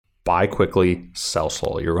buy quickly, sell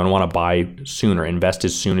slowly. You're going to want to buy sooner, invest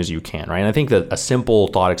as soon as you can, right? And I think that a simple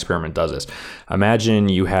thought experiment does this. Imagine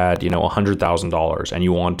you had, $100,000 and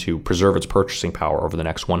you want to preserve its purchasing power over the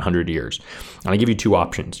next 100 years. And I give you two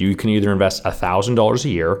options. You can either invest $1,000 a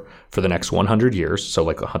year for the next 100 years, so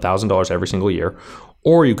like $1,000 every single year,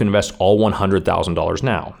 or you can invest all $100,000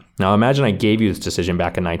 now. Now imagine I gave you this decision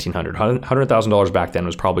back in 1900. $100,000 back then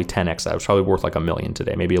was probably 10x that. It was probably worth like $1 million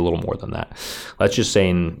today, maybe a little more than that. Let's just say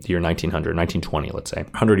in the year 1900, 1920, let's say,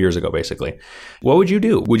 100 years ago, basically. What would you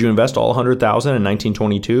do? Would you invest all $100,000 in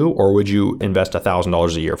 1922, or would you invest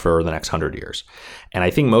 $1,000 a year for the next 100 years? And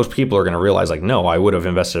I think most people are going to realize like, no, I would have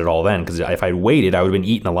invested it all then, because if I'd waited, I would have been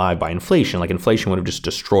eaten alive by inflation. Like inflation would have just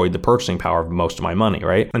destroyed the purchasing power of most of my money,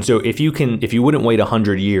 right? And so if you wouldn't wait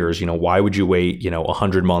 100 years, why would you wait,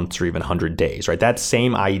 100 months or even 100 days, right? That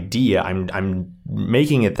same idea, I'm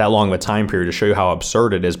making it that long of a time period to show you how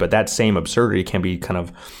absurd it is, but that same absurdity can be kind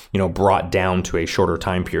of, brought down to a shorter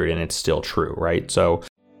time period, and it's still true, right? So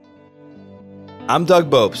I'm Doug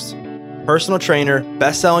Bopst, personal trainer,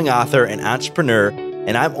 best-selling author, and entrepreneur,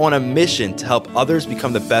 and I'm on a mission to help others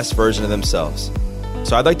become the best version of themselves.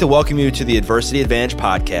 So I'd like to welcome you to the Adversity Advantage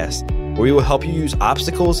podcast, where we will help you use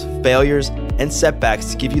obstacles, failures, and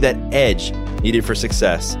setbacks to give you that edge needed for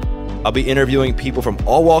success. I'll be interviewing people from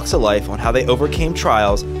all walks of life on how they overcame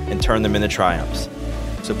trials and turned them into triumphs.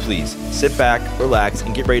 So please sit back, relax,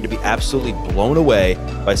 and get ready to be absolutely blown away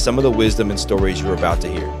by some of the wisdom and stories you're about to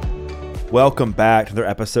hear. Welcome back to another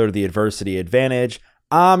episode of the Adversity Advantage.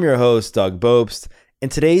 I'm your host, Doug Bopst,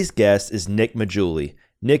 and today's guest is Nick Maggiulli.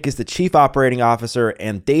 Nick is the Chief Operating Officer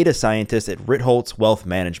and Data Scientist at Ritholtz Wealth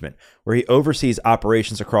Management, where he oversees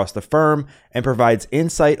operations across the firm and provides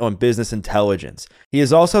insight on business intelligence. He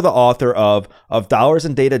is also the author of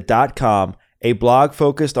DollarsAndData.com, a blog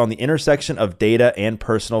focused on the intersection of data and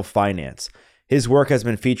personal finance. His work has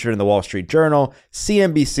been featured in the Wall Street Journal,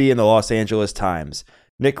 CNBC, and the Los Angeles Times.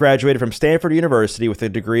 Nick graduated from Stanford University with a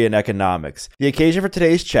degree in economics. The occasion for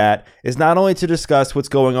today's chat is not only to discuss what's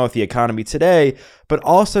going on with the economy today, but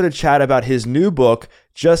also to chat about his new book,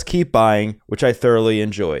 Just Keep Buying, which I thoroughly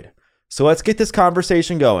enjoyed. So let's get this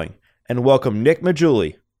conversation going and welcome Nick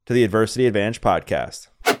Maggiulli to the Adversity Advantage podcast.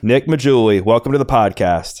 Nick Maggiulli, welcome to the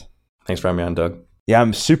podcast. Thanks for having me on, Doug. Yeah,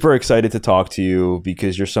 I'm super excited to talk to you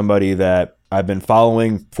because you're somebody that I've been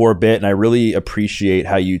following for a bit, and I really appreciate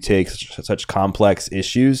how you take such complex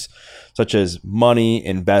issues such as money,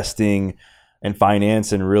 investing, and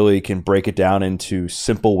finance, and really can break it down into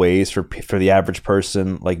simple ways for the average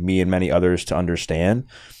person like me and many others to understand.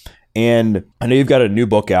 And I know you've got a new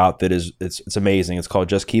book out that it's amazing. It's called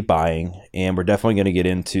Just Keep Buying, and we're definitely going to get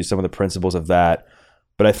into some of the principles of that.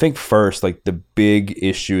 But I think first, like the big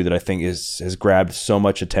issue that I think has grabbed so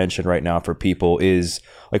much attention right now for people is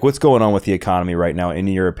like what's going on with the economy right now. In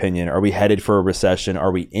your opinion, are we headed for a recession?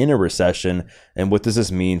 Are we in a recession? And what does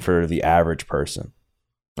this mean for the average person?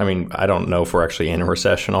 I mean, I don't know if we're actually in a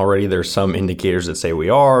recession already. There's some indicators that say we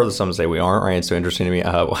are, some say we aren't, right? It's so interesting to me.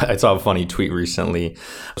 I saw a funny tweet recently. It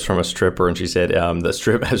was from a stripper, and she said, the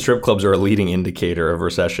strip clubs are a leading indicator of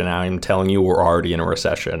recession. I'm telling you, we're already in a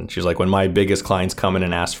recession. She's like, when my biggest clients come in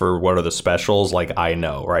and ask for what are the specials, like I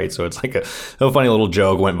know, right? So it's like a funny little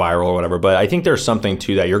joke, went viral or whatever. But I think there's something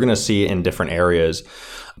to that. You're going to see it in different areas.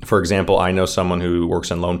 For example, I know someone who works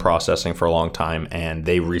in loan processing for a long time, and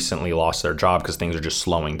they recently lost their job because things are just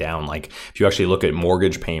slowing down. Like if you actually look at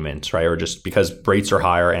mortgage payments, right, or just because rates are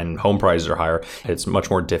higher and home prices are higher, it's much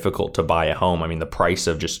more difficult to buy a home. I mean, the price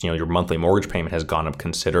of just, your monthly mortgage payment has gone up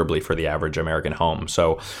considerably for the average American home.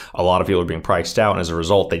 So a lot of people are being priced out, and as a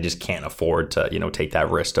result, they just can't afford to, take that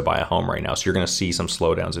risk to buy a home right now. So you're going to see some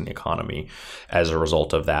slowdowns in the economy as a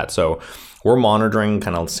result of that. So we're monitoring,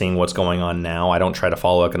 kind of seeing what's going on now. I don't try to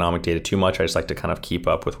follow economic data too much. I just like to kind of keep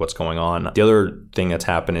up with what's going on. The other thing that's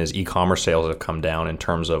happened is e-commerce sales have come down in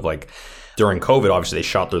terms of like during COVID, obviously they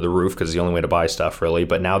shot through the roof because it's the only way to buy stuff really.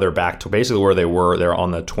 But now they're back to basically where they were. They're on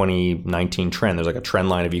the 2019 trend. There's like a trend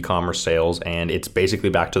line of e-commerce sales, and it's basically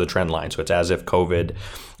back to the trend line. So it's as if COVID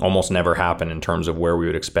almost never happened in terms of where we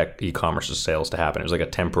would expect e-commerce sales to happen. It was like a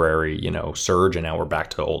temporary, surge, and now we're back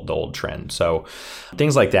to the old trend. So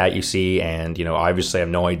things like that you see, and obviously I have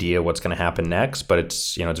no idea what's going to happen next, but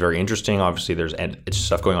it's it's very interesting. Obviously it's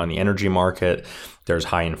stuff going on in the energy market. There's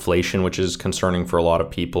high inflation, which is concerning for a lot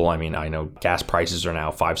of people. I mean, I know gas prices are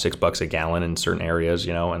now $5-6 a gallon in certain areas,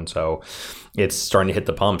 and so it's starting to hit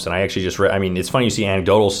the pumps. And I actually just read, I mean, it's funny you see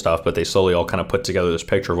anecdotal stuff, but they slowly all kind of put together this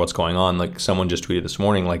picture of what's going on. Like someone just tweeted this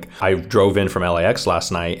morning, like I drove in from LAX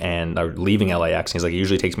last night and leaving LAX. And he's like, it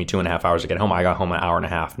usually takes me 2.5 hours to get home. I got home an hour and a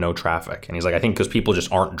half, no traffic. And he's like, I think because people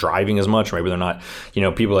just aren't driving as much, or maybe they're not,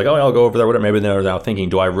 people are like, oh, I'll go over there, whatever. Maybe they're now thinking,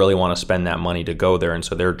 do I really want to spend that money to go there? And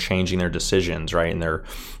so they're changing their decisions, right? And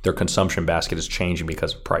their consumption basket is changing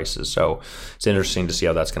because of prices. So it's interesting to see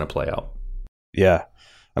how that's going to play out. Yeah.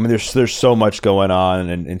 I mean, there's so much going on,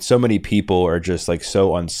 and so many people are just like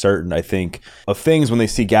so uncertain, I think, of things. When they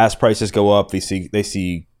see gas prices go up, they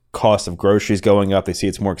see cost of groceries going up, they see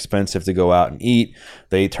it's more expensive to go out and eat.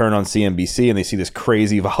 They turn on CNBC and they see this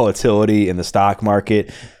crazy volatility in the stock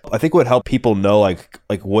market. I think what help people know like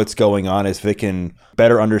what's going on is if they can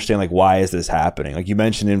better understand like why is this happening. Like you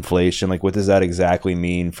mentioned inflation, like what does that exactly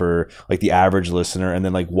mean for like the average listener, and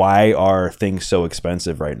then like why are things so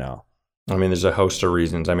expensive right now? I mean, there's a host of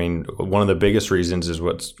reasons. I mean, one of the biggest reasons is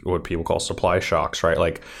what people call supply shocks, right?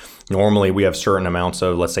 Like normally we have certain amounts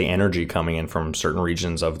of, let's say, energy coming in from certain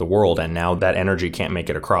regions of the world, and now that energy can't make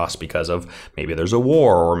it across because of maybe there's a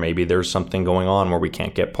war, or maybe there's something going on where we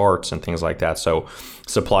can't get parts and things like that. So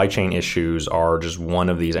supply chain issues are just one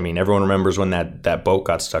of these. I mean, everyone remembers when that boat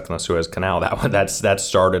got stuck in the Suez Canal. That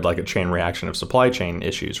started like a chain reaction of supply chain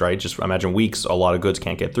issues, right? Just imagine weeks, a lot of goods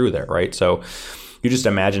can't get through there, right? So you just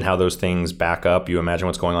imagine how those things back up. You imagine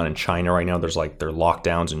what's going on in China right now. There are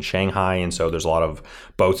lockdowns in Shanghai. And so there's a lot of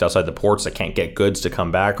boats outside the ports that can't get goods to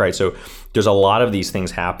come back, right? So there's a lot of these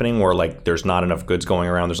things happening where like there's not enough goods going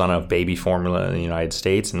around. There's not enough baby formula in the United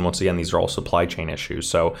States. And once again, these are all supply chain issues.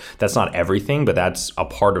 So that's not everything, but that's a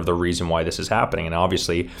part of the reason why this is happening. And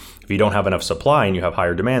obviously, if you don't have enough supply and you have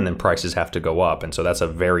higher demand, then prices have to go up. And so that's a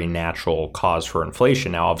very natural cause for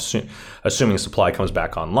inflation. Now, assuming supply comes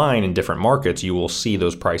back online in different markets, you will see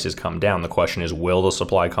those prices come down. The question is, will the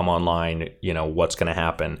supply come online? What's going to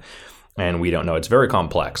happen? And we don't know. It's very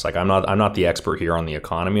complex. Like I'm not the expert here on the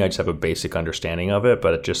economy. I just have a basic understanding of it.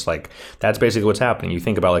 But it just like that's basically what's happening. You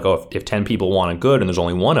think about like, oh, if 10 people want a good and there's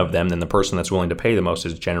only one of them, then the person that's willing to pay the most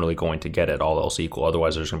is generally going to get it, all else equal.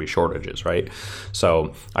 Otherwise, there's going to be shortages, right?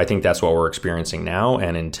 So I think that's what we're experiencing now.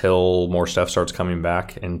 And until more stuff starts coming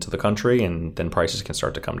back into the country, and then prices can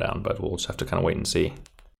start to come down. But we'll just have to kind of wait and see.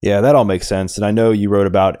 Yeah, that all makes sense. And I know you wrote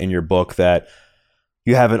about in your book that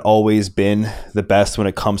you haven't always been the best when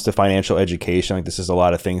it comes to financial education. Like this is a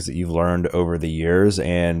lot of things that you've learned over the years.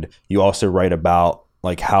 And you also write about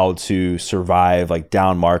like how to survive like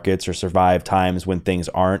down markets or survive times when things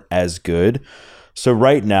aren't as good. So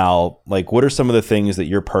right now, like what are some of the things that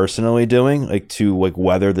you're personally doing like to like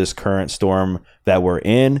weather this current storm that we're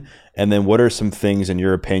in? And then what are some things in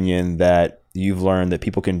your opinion that you've learned that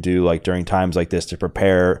people can do like during times like this to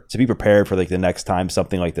be prepared for like the next time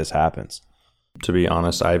something like this happens? To be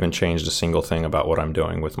honest, I haven't changed a single thing about what I'm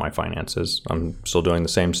doing with my finances. I'm still doing the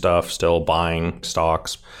same stuff, still buying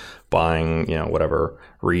stocks, buying, whatever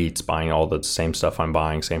REITs, buying all the same stuff I'm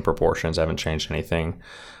buying, same proportions. I haven't changed anything.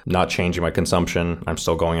 Not changing my consumption. I'm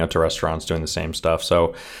still going out to restaurants, doing the same stuff.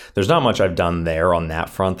 So there's not much I've done there on that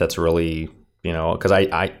front that's really, because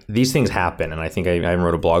I these things happen. And I think I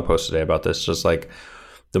wrote a blog post today about this, just like,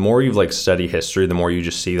 the more you've like study history, the more you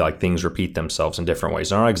just see like things repeat themselves in different ways.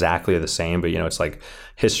 They're not exactly the same, but it's like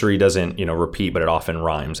history doesn't, repeat, but it often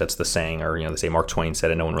rhymes. That's the saying, or, they say Mark Twain said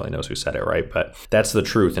it. No one really knows who said it, right? But that's the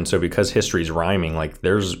truth. And so because history is rhyming, like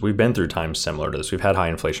we've been through times similar to this. We've had high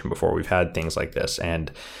inflation before. We've had things like this.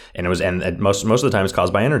 And most of the time it's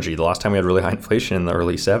caused by energy. The last time we had really high inflation in the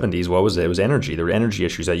early 70s, what was it? It was energy. There were energy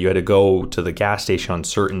issues that you had to go to the gas station on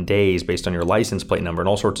certain days based on your license plate number and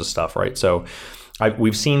all sorts of stuff, right? So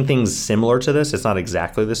we've seen things similar to this. It's not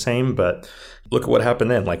exactly the same, but look at what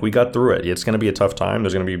happened then. Like we got through it. It's going to be a tough time.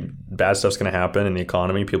 There's going to be bad stuff's going to happen in the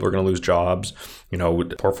economy. People are going to lose jobs.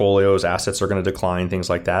 Portfolios, assets are going to decline,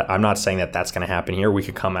 things like that. I'm not saying that that's going to happen here. We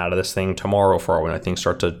could come out of this thing tomorrow for when things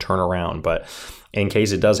start to turn around. But in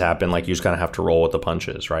case it does happen, like you just kind of have to roll with the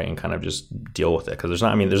punches, right? And kind of just deal with it. Because there's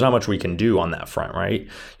not much we can do on that front, right?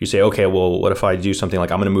 You say, okay, well, what if I do something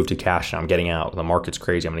like I'm going to move to cash and I'm getting out. The market's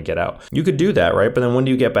crazy. I'm going to get out. You could do that, right? But then when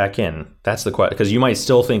do you get back in? That's the question. Because you might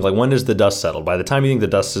still think like, when does the dust settle? By the time you think the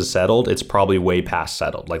dust is settled, it's probably way past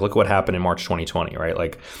settled. Like look what happened in March 2020, right?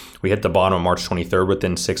 Like we hit the bottom on March 23rd.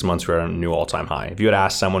 Within 6 months, we were at a new all-time high. If you had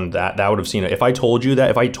asked someone that would have seen it. If I told you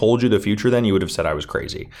the future, then you would have said I was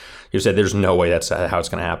crazy. You said there's no way that's how it's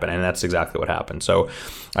going to happen. And that's exactly what happened. So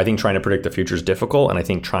I think trying to predict the future is difficult. And I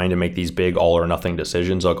think trying to make these big all or nothing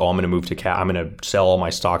decisions, like, oh, I'm going to move to I'm going to sell all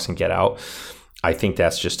my stocks and get out. I think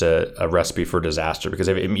that's just a recipe for disaster, because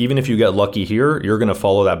even if you get lucky here, you're going to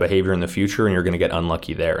follow that behavior in the future and you're going to get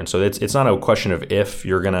unlucky there. And so it's not a question of if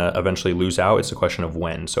you're going to eventually lose out, it's a question of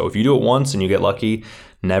when. So if you do it once and you get lucky,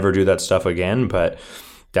 never do that stuff again. But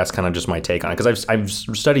that's kind of just my take on it, because I've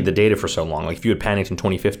studied the data for so long. Like if you had panicked in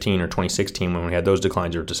 2015 or 2016 when we had those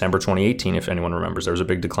declines, or December 2018, if anyone remembers, there was a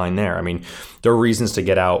big decline there. I mean, there are reasons to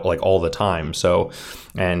get out like all the time. So,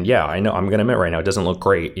 and yeah, I know I'm going to admit right now, it doesn't look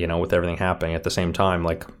great, with everything happening at the same time.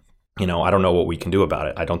 Like, I don't know what we can do about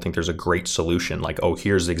it. I don't think there's a great solution. Like, oh,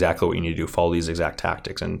 here's exactly what you need to do. Follow these exact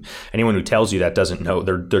tactics. And anyone who tells you that doesn't know.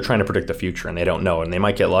 They're trying to predict the future and they don't know. And they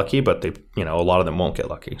might get lucky, but they, a lot of them won't get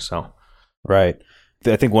lucky. So, right.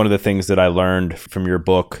 I think one of the things that I learned from your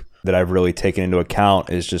book that I've really taken into account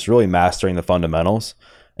is just really mastering the fundamentals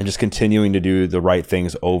and just continuing to do the right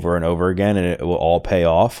things over and over again, and it will all pay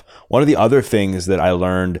off. One of the other things that I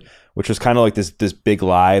learned, which was kind of like this big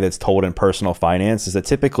lie that's told in personal finance, is that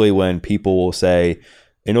typically when people will say,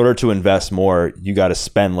 in order to invest more, you got to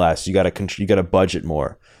spend less, you got to budget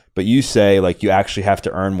more. But you say like you actually have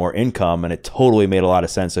to earn more income, and it totally made a lot of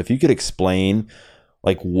sense. So if you could explain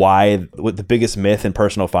like what the biggest myth in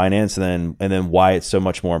personal finance, and then why it's so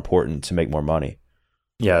much more important to make more money.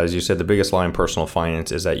 Yeah, as you said, the biggest lie in personal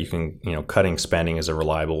finance is that you can, cutting spending is a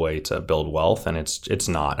reliable way to build wealth, and it's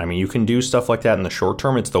not. I mean, you can do stuff like that in the short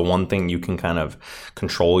term. It's the one thing you can kind of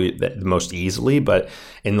control the most easily, but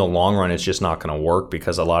in the long run, it's just not going to work,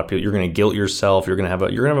 because a lot of people, you're going to guilt yourself. You're going to have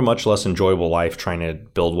a much less enjoyable life trying to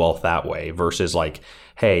build wealth that way versus like,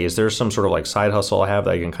 hey, is there some sort of like side hustle I have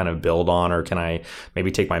that I can kind of build on, or can I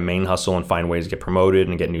maybe take my main hustle and find ways to get promoted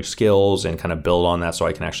and get new skills and kind of build on that so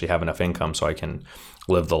I can actually have enough income so I can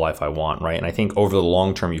live the life I want, right? And I think over the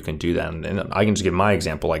long term, you can do that. And I can just give my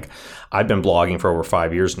example. Like I've been blogging for over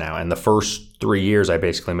 5 years now, and the first 3 years, I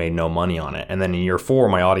basically made no money on it. And then in year 4,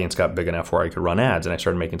 my audience got big enough where I could run ads and I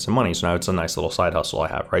started making some money. So now it's a nice little side hustle I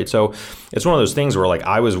have, right? So it's one of those things where like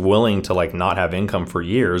I was willing to like not have income for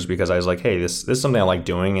years because I was like, hey, this is something I like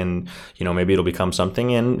doing, and maybe it'll become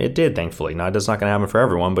something. And it did, thankfully. Now it's not going to happen for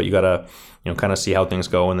everyone, but you got to, kind of see how things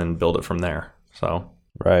go and then build it from there. So,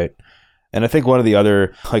 right. And I think one of the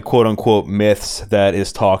other like quote unquote myths that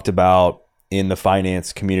is talked about in the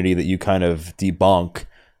finance community that you kind of debunk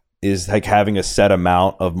is like having a set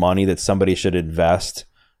amount of money that somebody should invest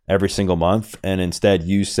every single month. And instead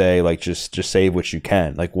you say like, just save what you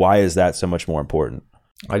can. Like, why is that so much more important?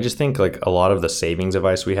 I just think like a lot of the savings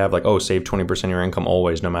advice we have, like, oh, save 20% of your income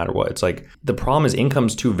always, no matter what. It's like the problem is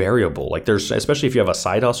income's too variable. Like there's, especially if you have a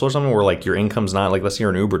side hustle or something where like your income's not like, let's say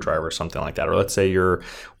you're an Uber driver or something like that. Or let's say you're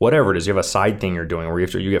whatever it is, you have a side thing you're doing where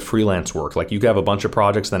you get freelance work. Like you could have a bunch of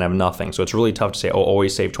projects and then have nothing. So it's really tough to say, oh,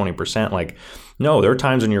 always save 20%. Like, no, there are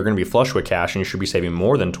times when you're going to be flush with cash and you should be saving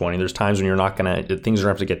more than 20. There's times when you're not going to, things are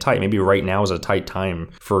going to have to get tight. Maybe right now is a tight time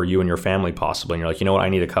for you and your family possibly. And you're like, you know what, I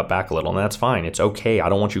need to cut back a little. And that's fine. It's okay. I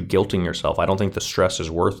don't want you guilting yourself. I don't think the stress is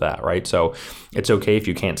worth that, right? So it's okay if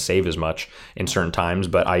you can't save as much in certain times,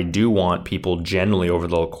 but I do want people generally over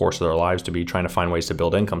the course of their lives to be trying to find ways to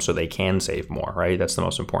build income so they can save more, right? That's the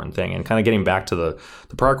most important thing. And kind of getting back to the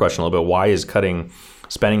prior question a little bit, why is cutting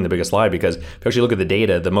spending the biggest lie? Because if you actually look at the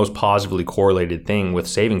data, the most positively correlated thing with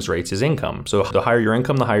savings rates is income. So the higher your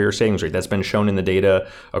income, the higher your savings rate. That's been shown in the data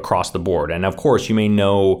across the board. And of course, you may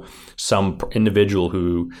know some individual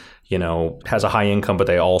who has a high income, but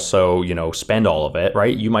they also, spend all of it,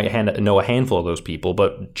 right? You might know a handful of those people,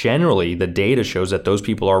 but generally the data shows that those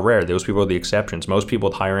people are rare. Those people are the exceptions. Most people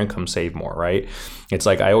with higher income save more, right? It's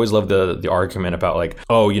like, I always love the argument about like,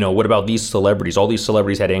 oh, what about these celebrities? All these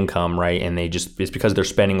celebrities had income, right? And it's because their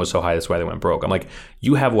spending was so high, that's why they went broke. I'm like,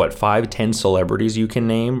 you have what, 5, 10 celebrities you can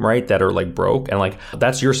name, right? That are like broke. And like,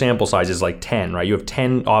 that's your sample size is like 10, right? You have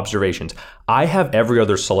 10 observations. I have every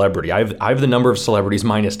other celebrity. I have the number of celebrities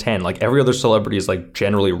minus 10. Like every other celebrity is like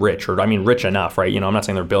generally rich, or I mean rich enough, right? I'm not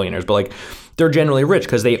saying they're billionaires, but like they're generally rich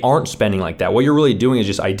because they aren't spending like that. What you're really doing is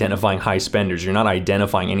just identifying high spenders. You're not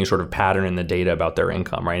identifying any sort of pattern in the data about their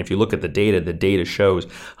income, right? If you look at the data shows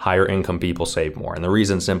higher income people save more. And the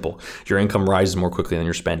reason's simple. Your income rises more quickly than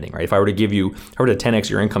your spending, right? If I were to 10x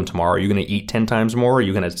your income tomorrow, are you going to eat 10 times more? Are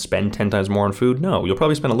you going to spend 10 times more on food? No, you'll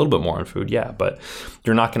probably spend a little bit more on food, yeah, but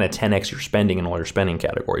you're not going to 10x your spending in all your spending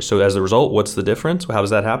categories. So as a result, what's the difference? How does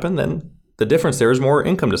that happen? Then the difference there is more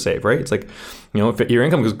income to save, right? It's like, if your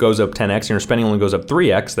income goes up 10x and your spending only goes up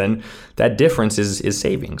 3x, then that difference is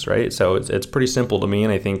savings, right? So it's pretty simple to me,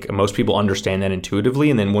 and I think most people understand that intuitively.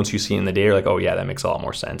 And then once you see it in the data, you're like, oh yeah, that makes a lot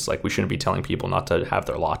more sense. Like we shouldn't be telling people not to have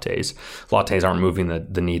their lattes. Lattes aren't moving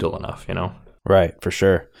the needle enough, Right, for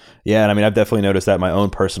sure. Yeah, and I mean, I've definitely noticed that in my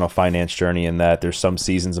own personal finance journey, in that there's some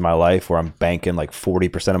seasons in my life where I'm banking like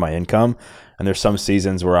 40% of my income, and there's some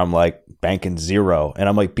seasons where I'm like banking zero, and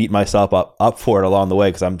I'm like beating myself up for it along the way,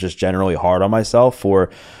 because I'm just generally hard on myself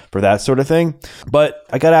for that sort of thing. But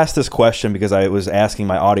I got asked this question because I was asking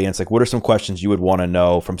my audience, like, what are some questions you would want to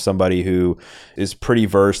know from somebody who is pretty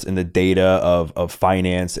versed in the data of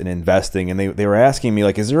finance and investing? And they were asking me,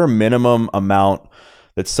 like, is there a minimum amount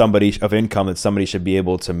of income that somebody should be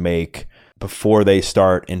able to make before they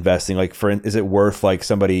start investing? Like, is it worth like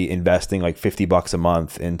somebody investing like $50 a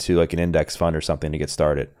month into like an index fund or something to get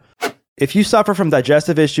started? If you suffer from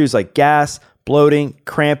digestive issues like gas, bloating,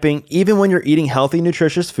 cramping, even when you're eating healthy,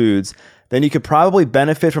 nutritious foods, then you could probably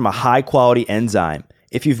benefit from a high quality enzyme.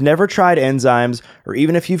 If you've never tried enzymes, or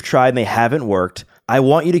even if you've tried and they haven't worked, I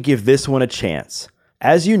want you to give this one a chance.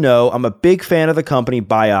 As you know, I'm a big fan of the company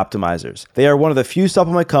Bioptimizers. They are one of the few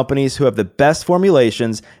supplement companies who have the best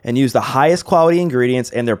formulations and use the highest quality ingredients,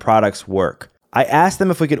 and their products work. I asked them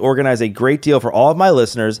if we could organize a great deal for all of my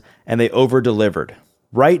listeners, and they over-delivered.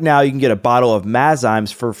 Right now, you can get a bottle of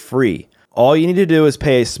Mazymes for free. All you need to do is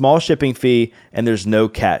pay a small shipping fee, and there's no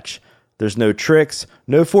catch. There's no tricks,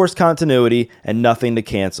 no forced continuity, and nothing to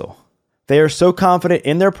cancel. They are so confident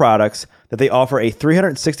in their products that they offer a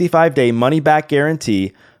 365-day money-back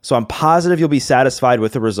guarantee, so I'm positive you'll be satisfied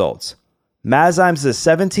with the results. Mazymes is a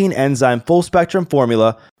 17-enzyme full-spectrum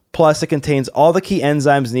formula, plus it contains all the key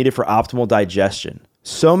enzymes needed for optimal digestion.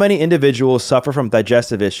 So many individuals suffer from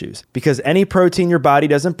digestive issues because any protein your body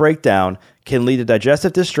doesn't break down can lead to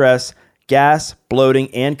digestive distress, gas, bloating,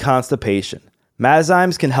 and constipation.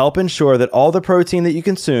 Mazymes can help ensure that all the protein that you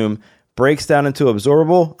consume breaks down into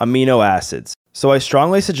absorbable amino acids. So I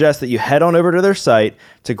strongly suggest that you head on over to their site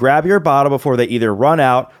to grab your bottle before they either run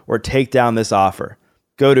out or take down this offer.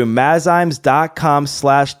 Go to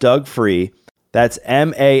mazymes.com/DougFree. That's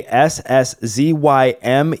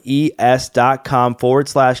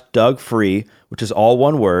MASSZYMES.com/DougFree, which is all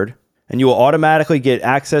one word. And you will automatically get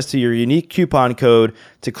access to your unique coupon code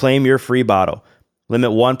to claim your free bottle.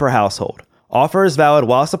 Limit 1 per household. Offer is valid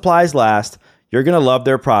while supplies last. You're going to love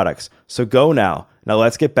their products. So go now. Now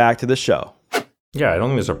let's get back to the show. Yeah, I don't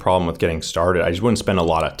think there's a problem with getting started. I just wouldn't spend a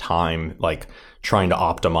lot of time like trying to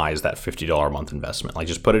optimize that $50 a month investment. Like,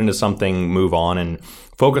 just put it into something, move on, and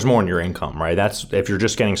focus more on your income, right? That's if you're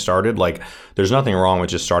just getting started, like, there's nothing wrong with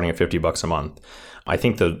just starting at $50 a month. I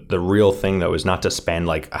think the real thing though is not to spend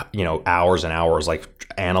like, hours and hours like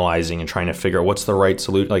analyzing and trying to figure out what's the right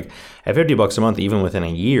solution. Like, at $50 a month, even within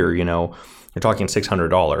a year, you're talking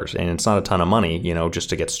 $600, and it's not a ton of money, just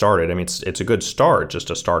to get started. I mean, it's a good start just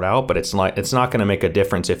to start out, but it's not going to make a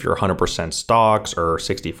difference if you're 100% stocks or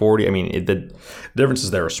 60-40. I mean, the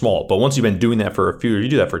differences there are small, but once you've been doing that for a few years, you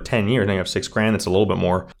do that for 10 years, and you have $6,000, it's a little bit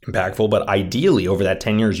more impactful. But ideally, over that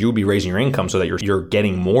 10 years, you would be raising your income so that you're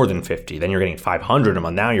getting more than 50. Then you're getting 500 a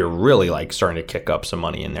month. Now you're really like starting to kick up some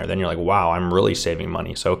money in there. Then you're like, wow, I'm really saving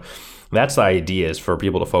money. So that's the idea, is for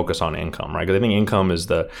people to focus on income, right? Because I think income is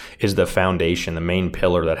the foundation, the main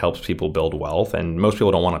pillar that helps people build wealth. And most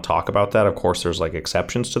people don't want to talk about that. Of course, there's like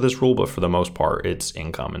exceptions to this rule, but for the most part, it's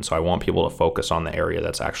income. And so I want people to focus on the area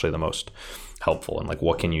that's actually the most helpful, and like,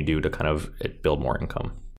 what can you do to kind of build more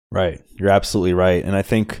income? Right. You're absolutely right. And I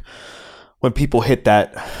think when people hit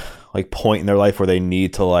that like point in their life where they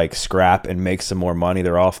need to like scrap and make some more money,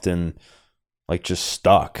 they're often like just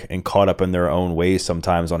stuck and caught up in their own ways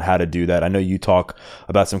sometimes on how to do that. I know you talk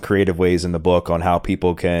about some creative ways in the book on how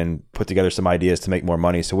people can put together some ideas to make more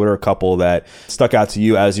money. So what are a couple that stuck out to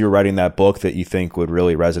you as you were writing that book that you think would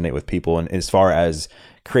really resonate with people, and as far as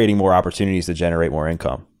creating more opportunities to generate more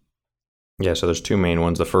income? Yeah, so there's two main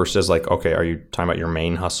ones. The first is like, okay, are you talking about your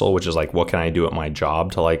main hustle, which is like, what can I do at my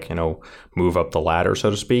job to like, move up the ladder, so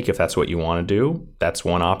to speak, if that's what you want to do? That's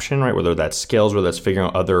one option, right? Whether that's skills, whether that's figuring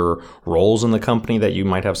out other roles in the company that you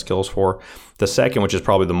might have skills for. The second, which is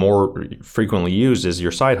probably the more frequently used, is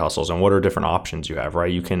your side hustles, and what are different options you have,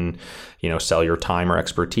 right? You can, sell your time or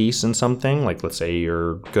expertise in something. Like, let's say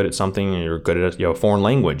you're good at something and you're good at a foreign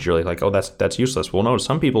language. You're like, oh, that's useless. Well, no,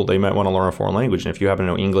 some people, they might want to learn a foreign language, and if you happen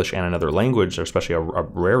to know English and another language, or especially a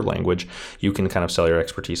rare language, you can kind of sell your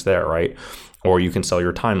expertise there, right? Or you can sell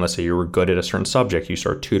your time. Let's say you were good at a certain subject, you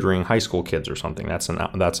start tutoring high school kids or something. That's an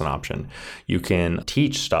option. You can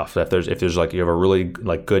teach stuff. If there's like, you have a really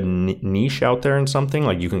like good niche out there in something,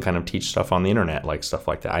 like you can kind of teach stuff on the internet, like stuff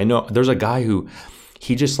like that. I know there's a guy who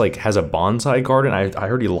he just like has a bonsai garden. I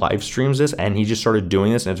heard he live streams this, and he just started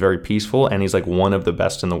doing this, and it's very peaceful, and he's like one of the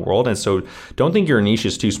best in the world. And so don't think your niche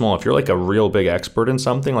is too small. If you're like a real big expert in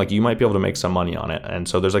something, like you might be able to make some money on it. And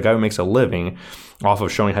so there's a guy who makes a living off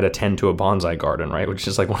of showing how to tend to a bonsai garden, right? Which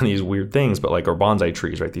is like one of these weird things, but like, or bonsai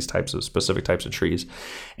trees, right? These types of specific types of trees.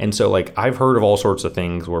 And so like, I've heard of all sorts of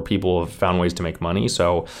things where people have found ways to make money.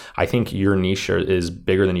 So I think your niche is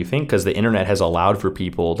bigger than you think, because the internet has allowed for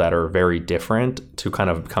people that are very different to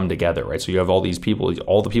kind of come together, right? So you have all these people,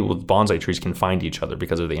 all the people with bonsai trees can find each other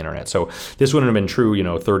because of the internet. So this wouldn't have been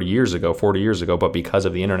true, 30 years ago, 40 years ago, but because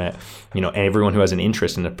of the internet, everyone who has an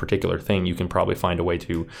interest in a particular thing, you can probably find a way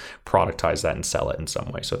to productize that and sell it in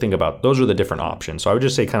some way. So think about, those are the different options. So I would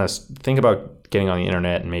just say kind of think about getting on the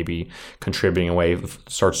internet and maybe contributing away,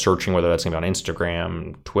 start searching, whether that's going to be on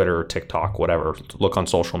Instagram, Twitter, TikTok, whatever. Look on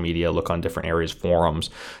social media, look on different areas, forums,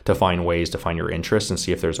 to find ways to find your interest and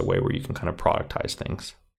see if there's a way where you can kind of productize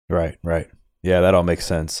things. Right. Yeah, that all makes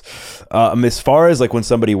sense. As far as like when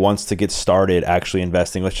somebody wants to get started actually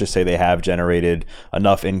investing, let's just say they have generated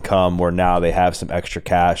enough income where now they have some extra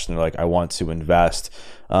cash and they're like, I want to invest.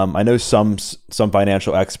 I know some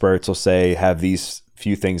financial experts will say have these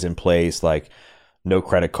few things in place, like no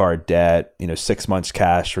credit card debt, 6 months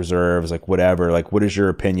cash reserves, like whatever. Like, what is your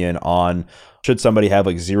opinion on, should somebody have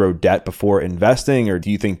like zero debt before investing, or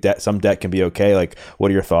do you think some debt can be okay? Like,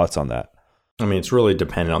 what are your thoughts on that? I mean, it's really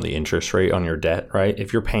dependent on the interest rate on your debt, right?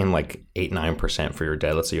 If you're paying like 8-9% for your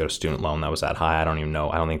debt, let's say you got a student loan that was that high. I don't even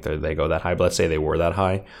know. I don't think they go that high, but let's say they were that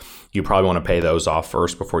high. You probably want to pay those off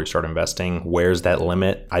first before you start investing. Where's that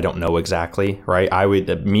limit? I don't know exactly, right?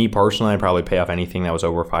 Me personally, I'd probably pay off anything that was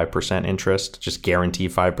over 5% interest, just guarantee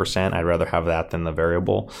 5%. I'd rather have that than the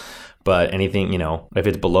variable. But anything, if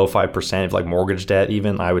it's below 5%, if like mortgage debt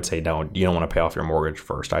even, I would say you don't want to pay off your mortgage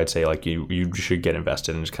first. I'd say like you should get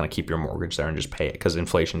invested and just kind of keep your mortgage there and just pay it, because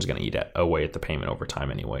inflation is going to eat away at the payment over time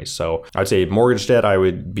anyway. So I'd say mortgage debt, I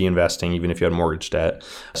would be investing even if you had mortgage debt.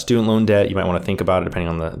 Student loan debt, you might want to think about it depending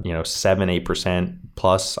on the 7-8%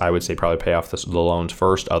 plus. I would say probably pay off the loans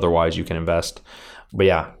first. Otherwise, you can invest. But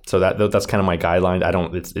yeah, so that's kind of my guideline.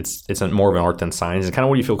 It's more of an art than science. It's kind of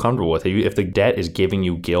what you feel comfortable with. If the debt is giving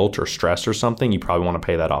you guilt or stress or something, you probably want to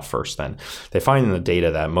pay that off first. Then they find in the data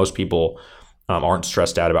that most people aren't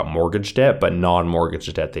stressed out about mortgage debt, but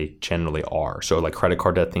non-mortgage debt, they generally are. So like credit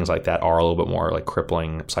card debt, things like that are a little bit more like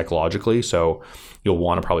crippling psychologically. So you'll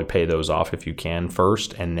want to probably pay those off if you can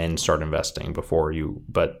first, and then start investing before you.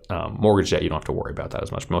 But mortgage debt, you don't have to worry about that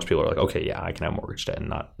as much. Most people are like, okay, yeah, I can have mortgage debt and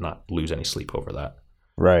not lose any sleep over that.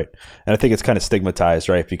 Right. And I think it's kind of stigmatized,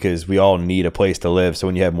 right? Because we all need a place to live. So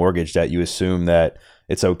when you have mortgage debt, you assume that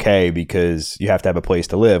it's okay because you have to have a place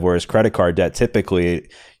to live. Whereas credit card debt,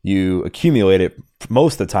 typically you accumulate it.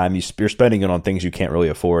 Most of the time you're spending it on things you can't really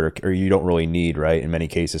afford or you don't really need, right? In many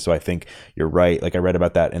cases. So I think you're right. Like I read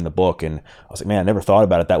about that in the book and I was like, man, I never thought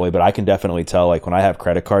about it that way, but I can definitely tell, like when I have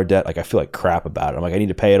credit card debt, like I feel like crap about it. I'm like, I need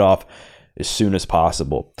to pay it off as soon as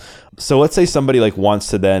possible. So let's say somebody like wants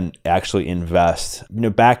to then actually invest.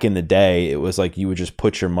 Back in the day, it was like you would just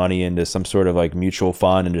put your money into some sort of like mutual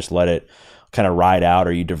fund and just let it kind of ride out,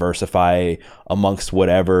 or you diversify amongst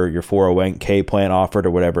whatever your 401k plan offered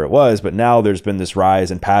or whatever it was. But now there's been this rise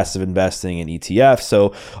in passive investing and ETFs.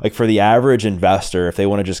 So like for the average investor, if they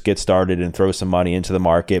want to just get started and throw some money into the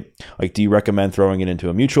market, like do you recommend throwing it into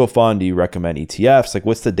a mutual fund? Do you recommend ETFs? Like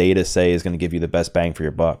what's the data say is going to give you the best bang for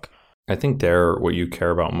your buck? I think what you care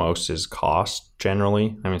about most is cost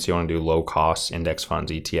generally. I mean, so you want to do low cost index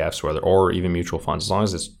funds, ETFs, or even mutual funds, as long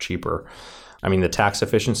as it's cheaper. I mean, the tax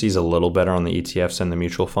efficiency is a little better on the ETFs than the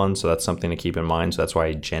mutual funds. So that's something to keep in mind. So that's why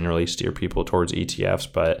I generally steer people towards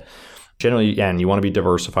ETFs. But generally, yeah, and you want to be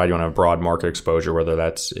diversified. You want to have broad market exposure, whether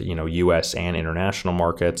that's, US and international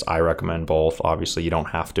markets. I recommend both. Obviously, you don't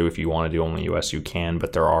have to. If you want to do only US, you can.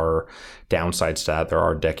 But there are downsides to that. There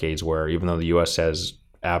are decades where even though the US has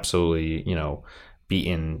absolutely,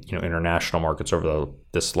 beaten, international markets over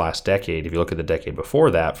this last decade. If you look at the decade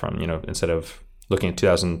before that, from, instead of looking at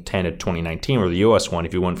 2010 to 2019, where the US won,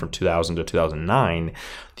 if you went from 2000 to 2009,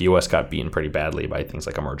 the US got beaten pretty badly by things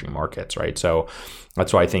like emerging markets, right? So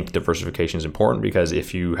that's why I think diversification is important, because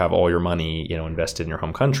if you have all your money, invested in your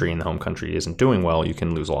home country and the home country isn't doing well, you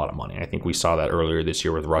can lose a lot of money. I think we saw that earlier this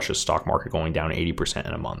year with Russia's stock market going down 80%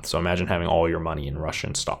 in a month. So imagine having all your money in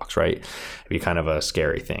Russian stocks, right? It'd be kind of a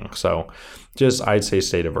scary thing. So I'd say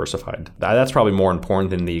stay diversified. That's probably more important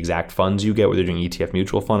than the exact funds you get, whether you're doing ETF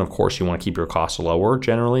mutual fund. Of course, you want to keep your costs lower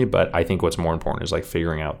generally, but I think what's more important is like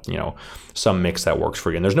figuring out, some mix that works for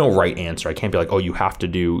you. And there's no right answer. I can't be like, oh, you have to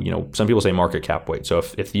do, some people say market cap weight. right? So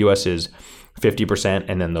if the US is 50%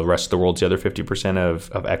 and then the rest of the world's the other 50%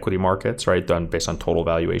 of equity markets, right, done based on total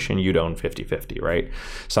valuation, you'd own 50-50, right?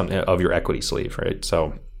 Something of your equity sleeve, right?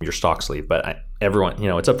 So your stock sleeve. But everyone,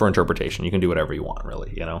 it's up for interpretation. You can do whatever you want,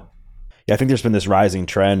 really, Yeah, I think there's been this rising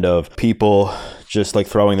trend of people just like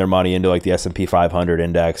throwing their money into like the S&P 500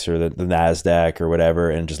 index or the NASDAQ or whatever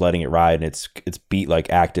and just letting it ride. And it's beat like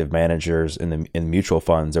active managers in mutual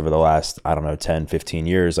funds over the last, 10, 15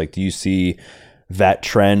 years. Like, do you see that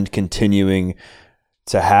trend continuing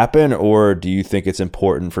to happen, or do you think it's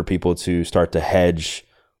important for people to start to hedge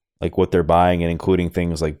like what they're buying, and including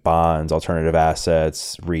things like bonds, alternative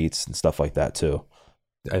assets, REITs, and stuff like that too?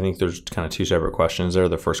 I think there's kind of two separate questions there.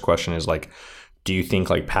 The first question is like, do you think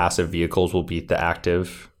like passive vehicles will beat the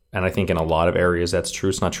active? And I think in a lot of areas that's true.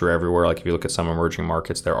 It's not true everywhere. Like if you look at some emerging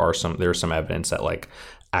markets, there's some evidence that like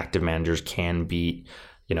active managers can beat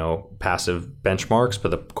passive benchmarks.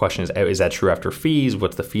 But the question is that true after fees?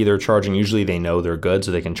 What's the fee they're charging? Usually they know they're good,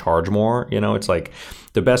 so they can charge more. It's like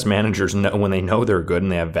the best managers know when they know they're good and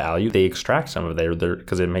they have value, they extract some of their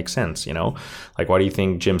because it makes sense. Like why do you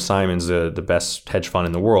think Jim Simon's the best hedge fund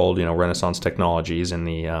in the world? Renaissance Technologies and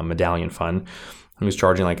the Medallion Fund. He was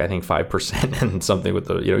charging like I think 5% and something with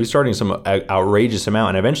the he's charging some outrageous amount,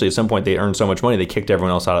 and eventually at some point they earned so much money they kicked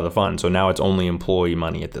everyone else out of the fund. So now it's only employee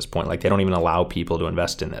money at this point. Like they don't even allow people to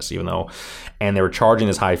invest in this, even though, and they were charging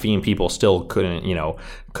this high fee and people still couldn't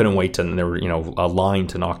wait to, there were a line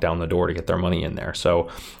to knock down the door to get their money in there. So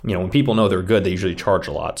when people know they're good, they usually charge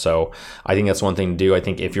a lot. So I think that's one thing to do. I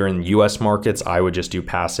think if you're in U.S. markets, I would just do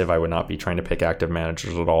passive. I would not be trying to pick active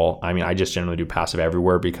managers at all. I mean, I just generally do passive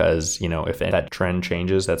everywhere because if that trend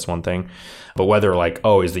changes, that's one thing. But whether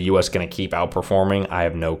is the U.S. going to keep outperforming? I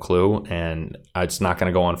have no clue, and it's not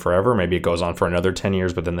going to go on forever. Maybe it goes on for another 10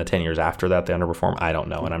 years, but then the 10 years after that they underperform. I don't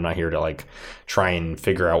know, and I'm not here to try and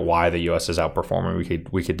figure out why the U.S. is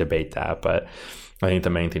outperforming. We could debate that, but I think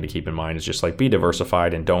the main thing to keep in mind is just be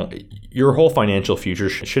diversified, and your whole financial future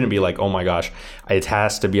shouldn't be oh my gosh, it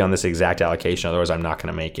has to be on this exact allocation, otherwise I'm not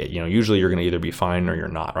going to make it. Usually you're going to either be fine or you're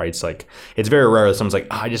not, right? It's very rare that someone's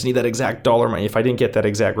I just need that exact dollar. If I didn't get that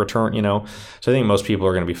exact return, So I think most people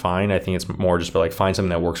are going to be fine. I think it's more just find something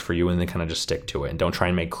that works for you and then kind of just stick to it, and don't try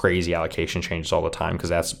and make crazy allocation changes all the time,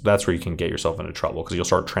 because that's where you can get yourself into trouble, because you'll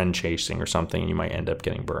start trend chasing or something and you might end up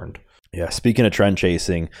getting burned. Yeah, speaking of trend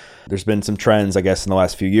chasing, there's been some trends, I guess, in the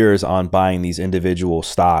last few years on buying these individual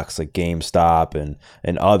stocks like GameStop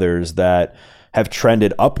and others that have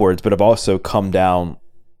trended upwards, but have also come down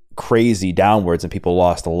crazy downwards, and people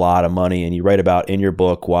lost a lot of money. And you write about in your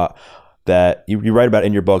book that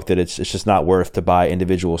it's just not worth to buy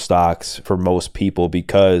individual stocks for most people,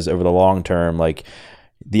 because over the long term,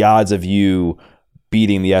 the odds of you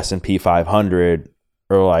beating the S&P 500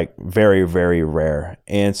 are very, very rare.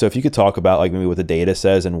 And so if you could talk about maybe what the data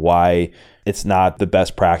says and why it's not the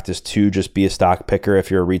best practice to just be a stock picker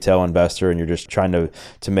if you're a retail investor and you're just trying to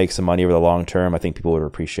make some money over the long term, I think people would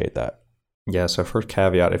appreciate that. Yeah. So first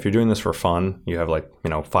caveat, if you're doing this for fun, you have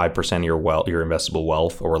 5% of your investable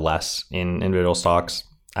wealth or less in individual stocks,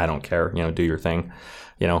 I don't care, do your thing,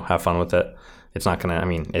 have fun with it. It's not going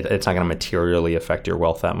to, it's not going to materially affect your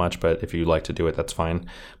wealth that much, but if you like to do it, that's fine.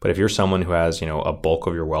 But if you're someone who has, a bulk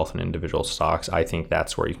of your wealth in individual stocks, I think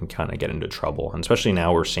that's where you can kind of get into trouble. And especially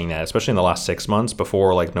now we're seeing that, especially in the last 6 months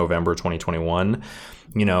before November 2021,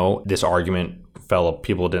 this argument fell up.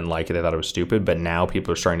 People didn't like it. They thought it was stupid. But now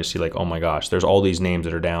people are starting to see oh my gosh, there's all these names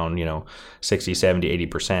that are down, 60, 70,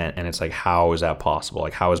 80%. And it's how is that possible?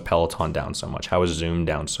 How is Peloton down so much? How is Zoom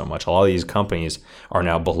down so much? A lot of these companies are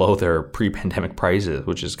now below their pre-pandemic prices,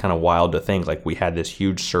 which is kind of wild to think. We had this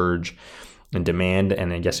huge surge in demand,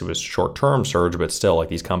 and I guess it was short-term surge, but still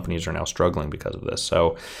these companies are now struggling because of this.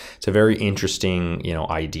 So it's a very interesting,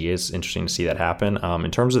 idea. It's interesting to see that happen.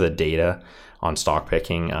 In terms of the data on stock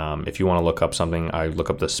picking, if you want to look up something, I look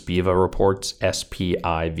up the SPIVA reports,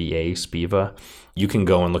 SPIVA, SPIVA. You can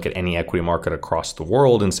go and look at any equity market across the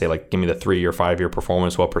world and say give me the 3-year, 5-year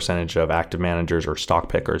performance, what percentage of active managers or stock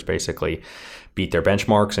pickers basically beat their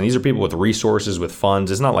benchmarks. And these are people with resources, with funds.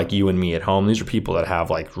 It's not like you and me at home. These are people that have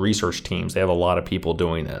research teams. They have a lot of people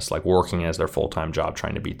doing this, working as their full-time job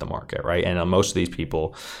trying to beat the market, right? And most of these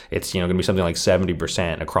people, it's going to be something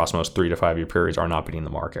 70% across most 3 to 5 year periods are not beating the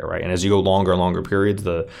market, right? And as you go longer and longer periods,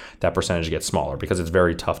 that percentage gets smaller, because it's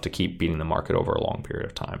very tough to keep beating the market over a long period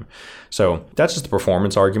of time. So that's just the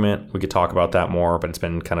performance argument. We could talk about that more, but it's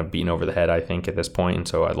been kind of beaten over the head, I think, at this point. And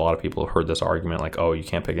so a lot of people have heard this argument oh, you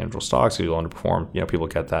can't pick individual stocks because you'll underperform. People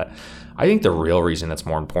get that. I think the real reason that's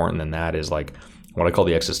more important than that is what I call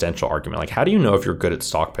the existential argument. Like, how do you know if you're good at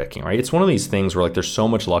stock picking, right? It's one of these things where like there's so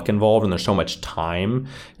much luck involved and there's so much time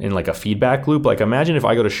in like a feedback loop. Like, imagine if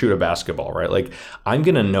I go to shoot a basketball, right? Like, I'm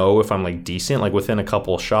going to know if I'm like decent, like within a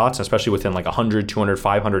couple of shots, especially within like 100, 200,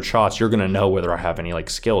 500 shots, you're going to know whether I have any like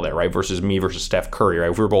skill there, right? Versus me versus Steph Curry,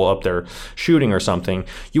 right? If we were both up there shooting or something,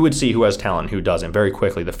 you would see who has talent, who doesn't very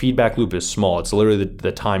quickly. The feedback loop is small. It's literally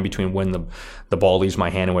the time between when the ball leaves my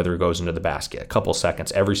hand and whether it goes into the basket. A couple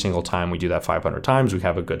seconds. Every single time we do that 500 times, we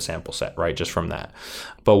have a good sample set, right? Just from that.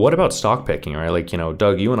 But what about stock picking, right? Like,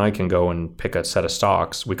 Doug, you and I can go and pick a set of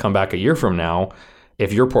stocks. We come back a year from now.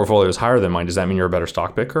 If your portfolio is higher than mine, does that mean you're a better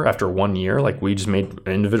stock picker? After 1 year, like we just made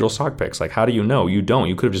individual stock picks. Like, how do you know? You don't.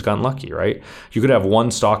 You could have just gotten lucky, right? You could have one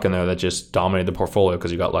stock in there that just dominated the portfolio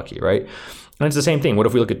because you got lucky, right? And it's the same thing. What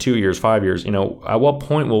if we look at 2 years, 5 years? At what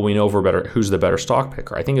point will we know if we're better? Who's the better stock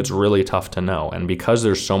picker? I think it's really tough to know. And because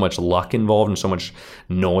there's so much luck involved and so much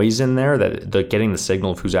noise in there, that getting the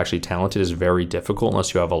signal of who's actually talented is very difficult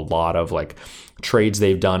unless you have a lot of like trades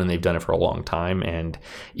they've done and they've done it for a long time. And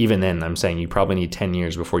even then, I'm saying you probably need 10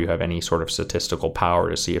 years before you have any sort of statistical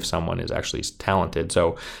power to see if someone is actually talented.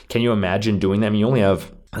 So can you imagine doing that? I mean, you only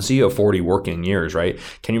have, so you have 40 working years, right?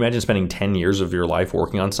 Can you imagine spending 10 years of your life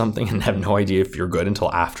working on something and have no idea if you're good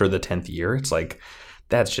until after the 10th year? It's like,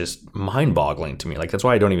 that's just mind-boggling to me. Like, that's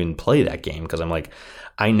why I don't even play that game, because I'm like,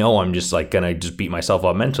 I know I'm just like gonna just beat myself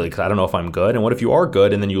up mentally because I don't know if I'm good. And what if you are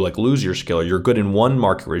good and then you like lose your skill? You're good in one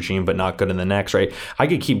market regime but not good in the next, right? I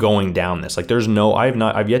could keep going down this. Like,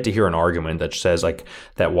 I've yet to hear an argument that says like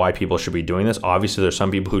that why people should be doing this. Obviously, there's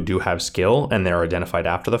some people who do have skill and they're identified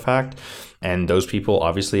after the fact. And those people,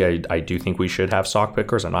 obviously, I do think we should have stock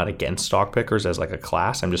pickers. I'm not against stock pickers as like a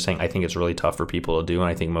class. I'm just saying I think it's really tough for people to do, and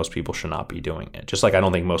I think most people should not be doing it. Just like I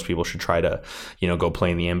don't think most people should try to, go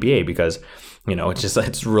play in the NBA because,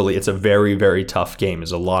 it's a very, very tough game.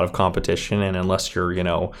 There's a lot of competition, and unless you're,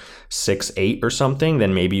 6'8" or something,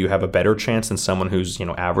 then maybe you have a better chance than someone who's,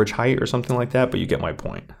 average height or something like that. But you get my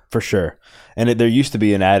point. For sure. And there used to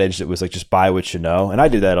be an adage that was like, just buy what you know. And I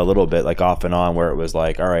did that a little bit, like off and on, where it was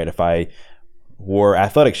like, all right, if I wore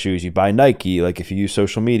athletic shoes, you buy Nike. Like if you use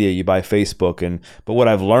social media, you buy Facebook. But what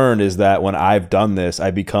I've learned is that when I've done this,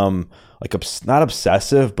 I become like not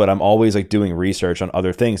obsessive, but I'm always like doing research on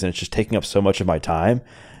other things, and it's just taking up so much of my time.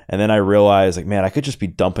 And then I realized, like, man, I could just be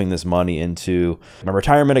dumping this money into my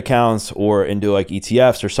retirement accounts or into like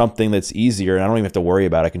ETFs or something that's easier. And I don't even have to worry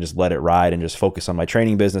about it. I can just let it ride and just focus on my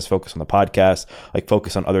training business, focus on the podcast, like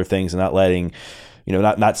focus on other things, and not letting,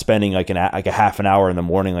 not spending like a half an hour in the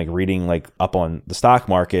morning, like reading like up on the stock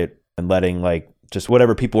market, and letting like just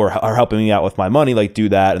whatever people are helping me out with my money, like do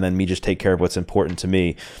that, and then me just take care of what's important to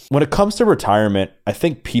me. When it comes to retirement, I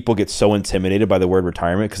think people get so intimidated by the word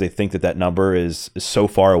retirement because they think that number is so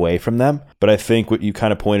far away from them. But I think what you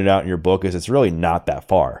kind of pointed out in your book is it's really not that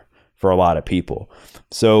far for a lot of people.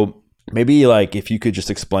 So maybe like if you could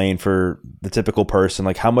just explain for the typical person,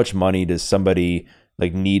 like how much money does somebody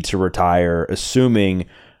like need to retire, assuming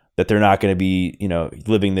that they're not going to be,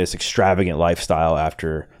 living this extravagant lifestyle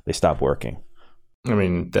after they stop working? I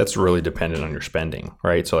mean, that's really dependent on your spending,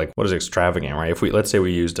 right? So like, what is extravagant, right? Let's say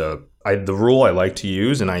we used the rule I like to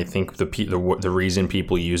use, and I think the reason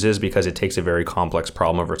people use it is because it takes a very complex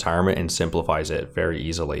problem of retirement and simplifies it very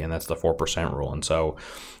easily, and that's the 4% rule. And so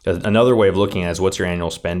another way of looking at it is what's your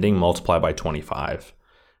annual spending multiplied by 25,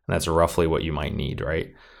 and that's roughly what you might need,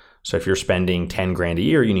 right? So if you're spending 10 grand a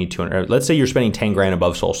year, you need 200. Let's say you're spending 10 grand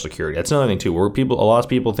above Social Security. That's another thing too, where a lot of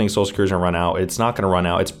people think Social Security is going to run out. It's not going to run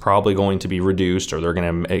out. It's probably going to be reduced, or they're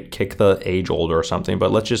going to kick the age older or something.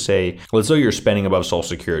 But let's say you're spending above Social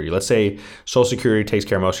Security. Let's say Social Security takes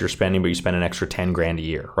care of most of your spending, but you spend an extra 10 grand a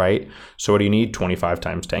year, right? So what do you need? 25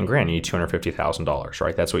 times 10 grand. You need $250,000,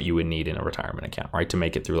 right? That's what you would need in a retirement account, right? To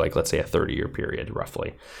make it through like, let's say a 30-year period,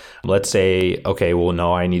 roughly. Let's say, okay, well,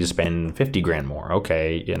 no, I need to spend 50 grand more.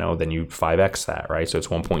 Okay, then you 5x that, right? So it's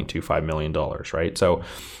 $1.25 million, right? So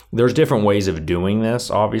there's different ways of doing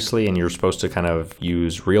this, obviously, and you're supposed to kind of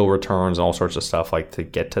use real returns and all sorts of stuff like to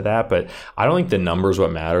get to that. But I don't think the number is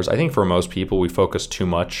what matters. I think for most people, we focus too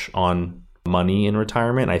much on money in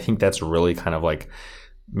retirement. I think that's really kind of like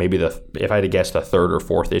maybe if I had to guess, the third or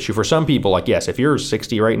fourth issue. For some people, like, yes, if you're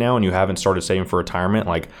 60 right now and you haven't started saving for retirement,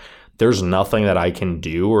 like, there's nothing that I can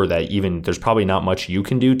do, or that even there's probably not much you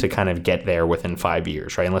can do to kind of get there within 5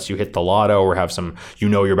 years, right? Unless you hit the lotto or have some,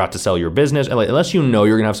 you're about to sell your business. Unless you're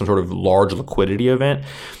going to have some sort of large liquidity event,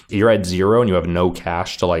 you're at zero and you have no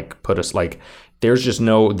cash to like put us like, there's just you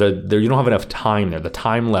don't have enough time there. The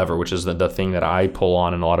time lever, which is the thing that I pull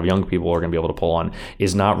on and a lot of young people are going to be able to pull on,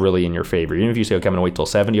 is not really in your favor. Even if you say, okay, I'm going to wait till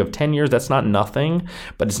 70, you have 10 years, that's not nothing,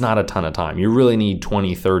 but it's not a ton of time. You really need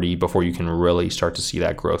 20, 30 before you can really start to see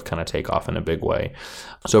that growth kind of take off in a big way.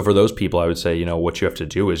 So for those people, I would say, what you have to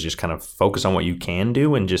do is just kind of focus on what you can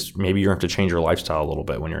do, and just maybe you're going to have to change your lifestyle a little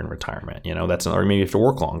bit when you're in retirement. Or maybe you have to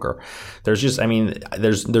work longer. I don't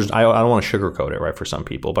want to sugarcoat it, right, for some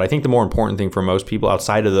people, but I think the more important thing for most people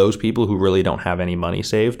outside of those people who really don't have any money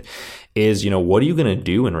saved is, what are you going to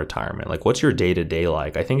do in retirement? Like, what's your day-to-day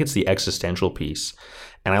like? I think it's the existential piece.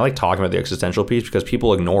 And I like talking about the existential piece because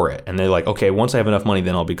people ignore it. And they're like, okay, once I have enough money,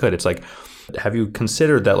 then I'll be good. It's like, have you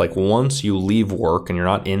considered that, like, once you leave work and you're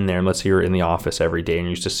not in there, and let's say you're in the office every day and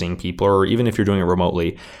you're used to seeing people, or even if you're doing it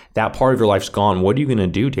remotely, that part of your life's gone. What are you going to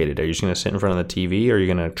do day to day? Are you just going to sit in front of the TV? Are you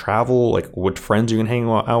going to travel? Like, what friends are you going to hang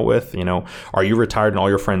out with? Are you retired and all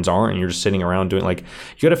your friends aren't, and you're just sitting around doing, like,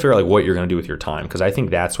 you got to figure out, like, what you're going to do with your time. Because I think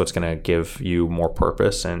that's what's going to give you more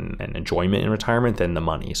purpose and enjoyment in retirement than the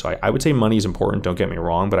money. So I would say money is important. Don't get me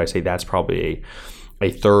wrong, but I say that's probably a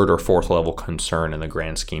third or fourth level concern in the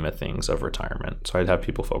grand scheme of things of retirement. So I'd have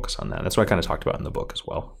people focus on that. That's what I kind of talked about in the book as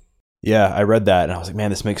well. Yeah, I read that and I was like, man,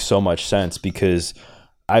 this makes so much sense, because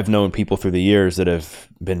I've known people through the years that have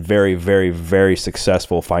been very, very, very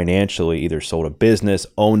successful financially, either sold a business,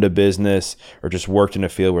 owned a business, or just worked in a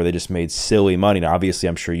field where they just made silly money. Now, obviously,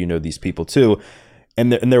 I'm sure you know these people too.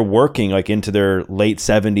 And they're working like into their late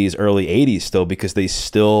 70s, early 80s still, because they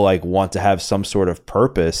still like want to have some sort of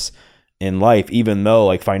purpose in life, even though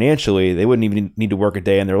like financially they wouldn't even need to work a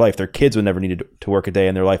day in their life. Their kids would never need to work a day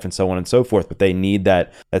in their life, and so on and so forth. But they need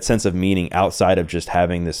that sense of meaning outside of just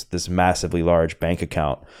having this massively large bank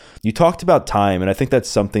account. You talked about time, and I think that's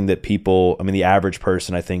something that people, the average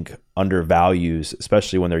person, I think undervalues,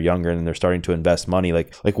 especially when they're younger and they're starting to invest money.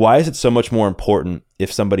 Like why is it so much more important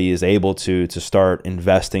if somebody is able to start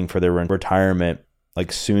investing for their retirement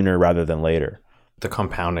like sooner rather than later? The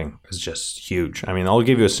compounding is just huge. I'll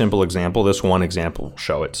give you a simple example. This one example will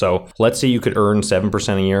show it. So let's say you could earn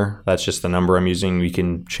 7% a year. That's just the number I'm using. We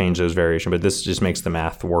can change those variations, but this just makes the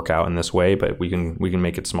math work out in this way, but we can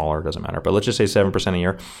make it smaller. It doesn't matter. But let's just say 7% a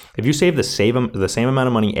year. If you save the same amount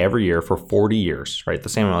of money every year for 40 years, right? The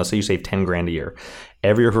same amount. Let's say you save 10 grand a year.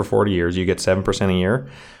 Every year for 40 years, you get 7% a year.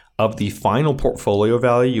 Of the final portfolio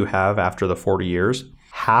value you have after the 40 years,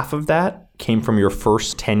 half of that came from your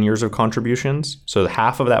first 10 years of contributions. So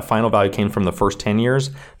half of that final value came from the first 10 years.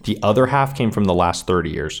 The other half came from the last 30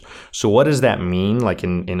 years. So what does that mean? Like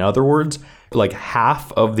in other words, like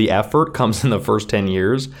half of the effort comes in the first 10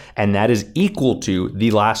 years, and that is equal to the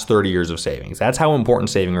last 30 years of savings. That's how important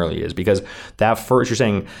saving early is, because that first, you're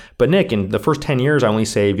saying, but Nick, in the first 10 years, I only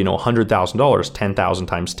saved, $100,000, 10,000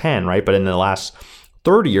 times 10, right? But in the last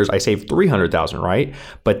 30 years, I saved 300,000, right?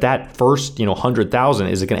 But that first, 100,000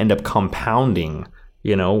 is going to end up compounding,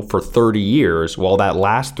 for 30 years, while that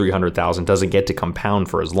last 300,000 doesn't get to compound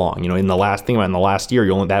for as long. In the last year,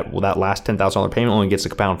 you only that last $10,000 payment only gets to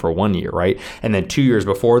compound for 1 year, right? And then 2 years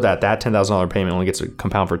before that $10,000 payment only gets to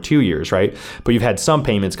compound for 2 years, right? But you've had some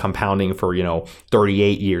payments compounding for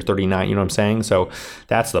 38 years, 39. You know what I'm saying? So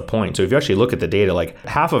that's the point. So if you actually look at the data, like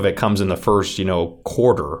half of it comes in the first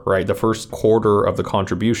quarter, right? The first quarter of the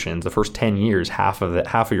contributions, the first 10 years, half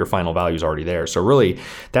of your final value is already there. So really,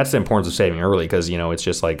 that's the importance of saving early, because it's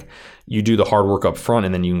just like you do the hard work up front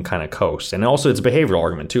and then you can kind of coast. And also it's a behavioral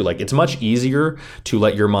argument too. Like it's much easier to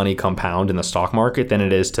let your money compound in the stock market than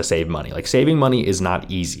it is to save money. Like saving money is not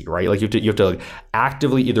easy, right? Like you have to like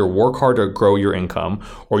actively either work hard to grow your income,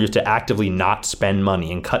 or you have to actively not spend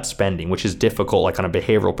money and cut spending, which is difficult, like on a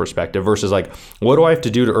behavioral perspective, versus like, what do I have to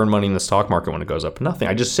do to earn money in the stock market when it goes up? Nothing.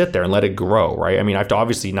 I just sit there and let it grow, right? I have to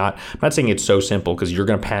obviously I'm not saying it's so simple, because you're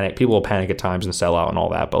going to panic. People will panic at times and sell out and all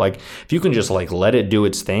that. But like, if you can just like let it do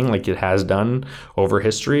its thing, like it has done over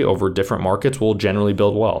history, over different markets, will generally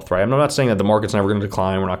build wealth, right? I'm not saying that the market's never going to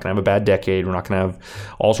decline. We're not going to have a bad decade. We're not going to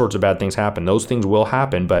have all sorts of bad things happen. Those things will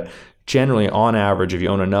happen, but generally, on average, if you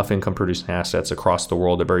own enough income-producing assets across the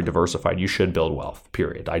world that are very diversified, you should build wealth,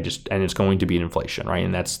 period. And it's going to beat inflation, right?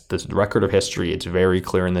 And that's the record of history. It's very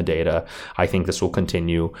clear in the data. I think this will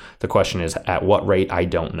continue. The question is, at what rate? I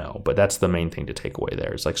don't know. But that's the main thing to take away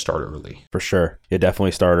there, is like start early. For sure. Yeah,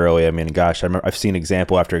 definitely start early. I've seen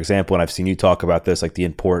example after example, and I've seen you talk about this, like the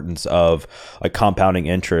importance of like compounding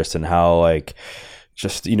interest, and how like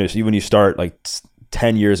just, when you start like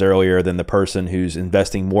 10 years earlier than the person who's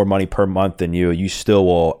investing more money per month than you still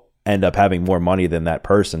will end up having more money than that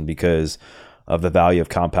person because of the value of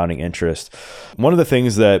compounding interest. One of the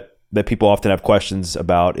things that that people often have questions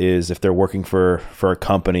about is if they're working for a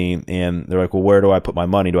company and they're like, well, where do I put my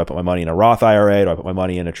money? Do I put my money in a Roth IRA? Do I put my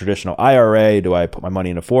money in a traditional IRA? Do I put my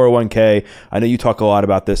money in a 401k? I know you talk a lot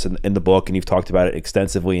about this in the book, and you've talked about it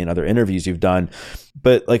extensively in other interviews you've done.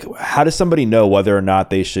 But like, how does somebody know whether or not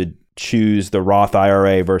they should choose the Roth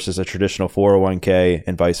IRA versus a traditional 401k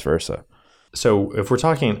and vice versa? So if we're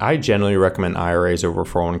talking, I generally recommend IRAs over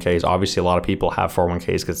 401ks. Obviously, a lot of people have 401ks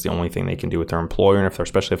because it's the only thing they can do with their employer. And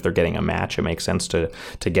especially if they're getting a match, it makes sense to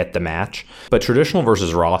get the match. But traditional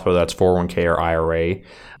versus Roth, whether that's 401k or IRA,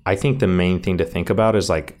 I think the main thing to think about is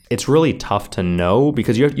like, it's really tough to know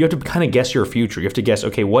because you have to kind of guess your future. You have to guess,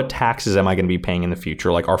 okay, what taxes am I going to be paying in the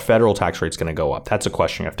future? Like, our federal tax rate's going to go up. That's a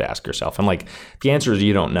question you have to ask yourself. And like, the answer is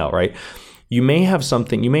you don't know, right? You may have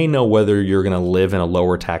something, you may know whether you're going to live in a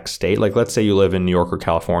lower tax state. Like, let's say you live in New York or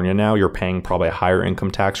California now, you're paying probably a higher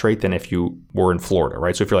income tax rate than if you were in Florida,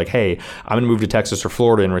 right? So if you're like, hey, I'm going to move to Texas or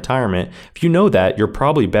Florida in retirement, if you know that, you're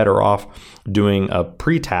probably better off doing a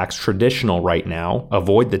pre-tax traditional right now,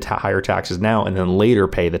 avoid the higher taxes now, and then later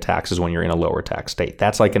pay the taxes when you're in a lower tax state.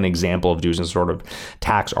 That's like an example of doing some sort of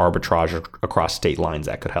tax arbitrage across state lines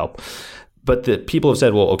that could help. But the people have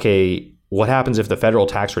said, well, okay, what happens if the federal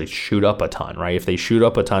tax rates shoot up a ton, right? If they shoot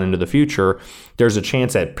up a ton into the future, there's a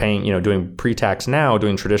chance that paying, doing pre-tax now,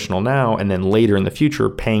 doing traditional now, and then later in the future,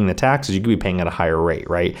 paying the taxes, you could be paying at a higher rate,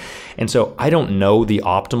 right? And so I don't know the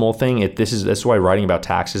optimal thing. That's why writing about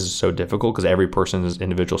taxes is so difficult, because every person's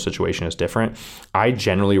individual situation is different. I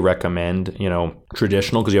generally recommend,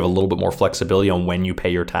 traditional, because you have a little bit more flexibility on when you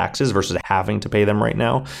pay your taxes versus having to pay them right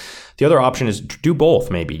now. The other option is do both,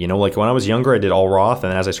 maybe. Like when I was younger, I did all Roth,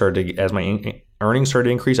 and as my earnings started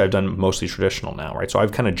to increase, I've done mostly traditional now, right? So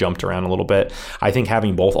I've kind of jumped around a little bit. I think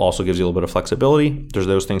having both also gives you a little bit of flexibility. There's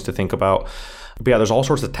those things to think about. But yeah, there's all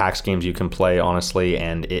sorts of tax games you can play, honestly,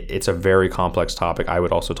 and it's a very complex topic. I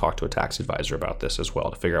would also talk to a tax advisor about this as well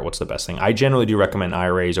to figure out what's the best thing. I generally do recommend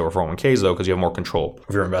IRAs over 401ks, though, because you have more control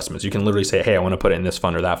of your investments. You can literally say, hey, I want to put it in this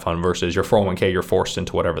fund or that fund, versus your 401k, you're forced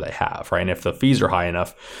into whatever they have, right? And if the fees are high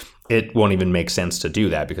enough, it won't even make sense to do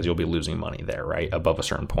that because you'll be losing money there, right? Above a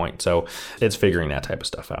certain point. So it's figuring that type of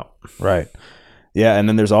stuff out. Right. Yeah. And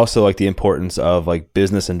then there's also like the importance of like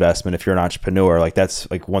business investment. If you're an entrepreneur, like that's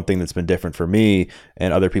like one thing that's been different for me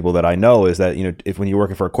and other people that I know is that, if when you're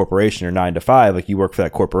working for a corporation, you're 9 to 5, like you work for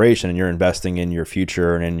that corporation and you're investing in your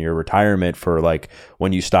future and in your retirement for like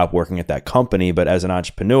when you stop working at that company. But as an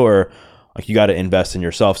entrepreneur, like you got to invest in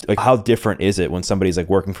yourself. Like how different is it when somebody's like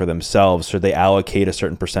working for themselves? Should they allocate a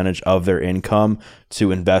certain percentage of their income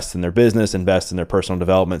to invest in their business, invest in their personal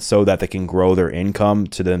development so that they can grow their income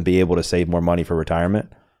to then be able to save more money for retirement?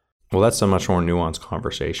 Well, that's a much more nuanced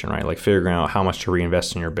conversation, right? Like figuring out how much to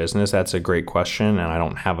reinvest in your business. That's a great question. And I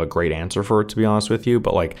don't have a great answer for it, to be honest with you.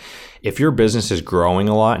 But like if your business is growing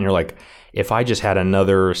a lot and you're like, if I just had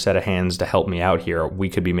another set of hands to help me out here, we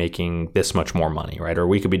could be making this much more money, right? Or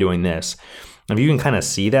we could be doing this. If you can kind of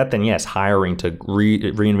see that, then yes, hiring to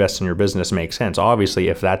reinvest in your business makes sense. Obviously,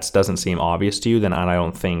 if that doesn't seem obvious to you, then I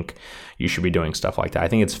don't think you should be doing stuff like that. I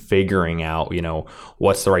think it's figuring out,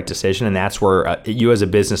 what's the right decision. And that's where you as a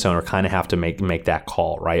business owner kind of have to make that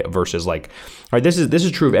call, right? Versus like, all right, this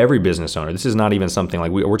is true of every business owner. This is not even something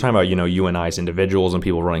like we're talking about, you and I as individuals and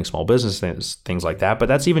people running small businesses, things like that. But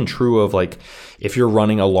that's even true of like, if you're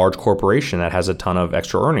running a large corporation that has a ton of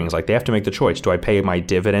extra earnings, like they have to make the choice. Do I pay my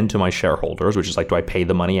dividend to my shareholders, which is like, do I pay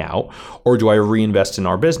the money out, or do I reinvest in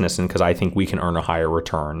our business? And because I think we can earn a higher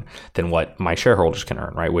return than what my shareholders can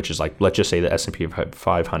earn, right? Which is like, let's just say the S&P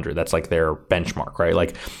 500, that's like their benchmark, right?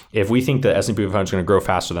 Like if we think the S&P 500 is going to grow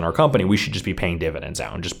faster than our company, we should just be paying dividends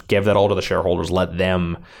out and just give that all to the shareholders, let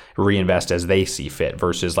them reinvest as they see fit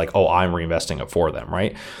versus like, oh, I'm reinvesting it for them,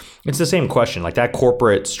 right? It's the same question. Like that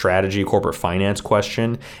corporate strategy, corporate finance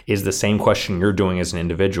question is the same question you're doing as an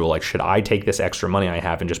individual. Like, should I take this extra money I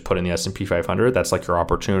have and just put in the S&P 500? That's like your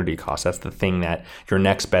opportunity cost. That's the thing that your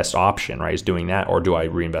next best option, right, is doing that, or do I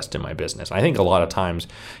reinvest in my business? And I think a lot of times,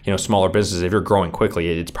 smaller businesses, if you're growing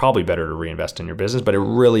quickly, it's probably better to reinvest in your business, but it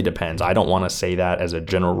really depends. I don't want to say that as a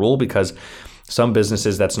general rule because some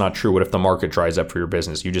businesses, that's not true. What if the market dries up for your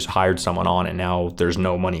business? You just hired someone on and now there's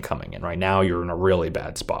no money coming in, right? Now you're in a really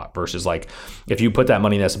bad spot versus like if you put that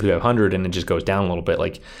money in the S&P 500 and it just goes down a little bit,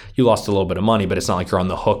 like you lost a little bit of money, but it's not like you're on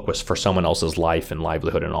the hook for someone else's life and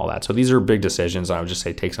livelihood and all that. So these are big decisions. I would just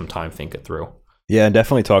say take some time, think it through. Yeah, and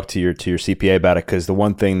definitely talk to your CPA about it, because the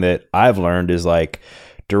one thing that I've learned is like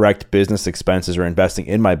direct business expenses or investing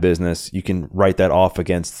in my business, you can write that off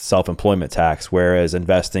against self-employment tax. Whereas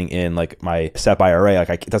investing in like my SEP IRA,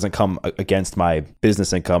 like it doesn't come against my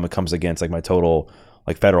business income. It comes against like my total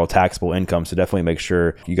like federal taxable income. So definitely make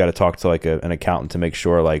sure you got to talk to like an accountant to make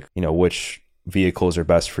sure like, you know, which vehicles are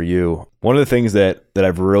best for you. One of the things that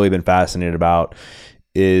I've really been fascinated about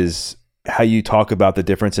is how you talk about the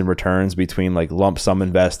difference in returns between like lump sum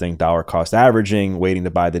investing, dollar cost averaging, waiting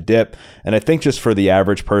to buy the dip. And I think just for the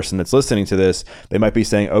average person that's listening to this, they might be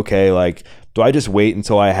saying, okay, like, do I just wait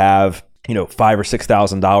until I have, you know, $5,000 or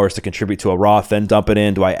 $6,000 to contribute to a Roth, then dump it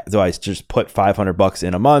in? Do I just put $500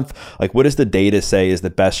 in a month? Like, what does the data say is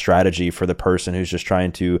the best strategy for the person who's just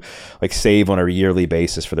trying to like save on a yearly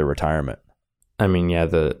basis for their retirement? I mean, yeah,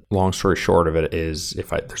 the long story short of it is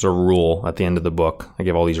there's a rule at the end of the book. I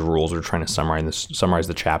give all these rules. We're trying to summarize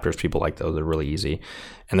the chapters. People like those. They're really easy.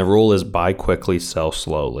 And the rule is buy quickly, sell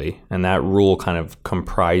slowly. And that rule kind of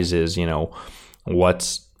comprises, you know,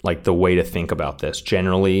 what's like the way to think about this.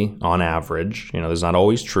 Generally, on average, you know, this is not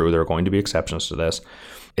always true. There are going to be exceptions to this.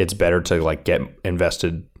 It's better to like get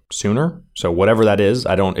invested sooner. So whatever that is,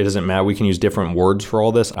 it doesn't matter. We can use different words for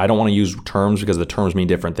all this. I don't want to use terms because the terms mean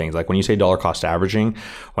different things. Like when you say dollar cost averaging,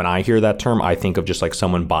 when I hear that term, I think of just like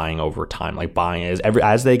someone buying over time, like buying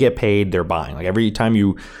as they get paid, they're buying. Like every time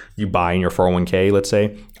you buy in your 401k, let's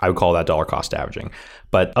say, I would call that dollar cost averaging.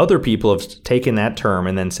 But other people have taken that term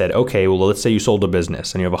and then said, okay, well, let's say you sold a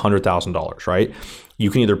business and you have $100,000, right?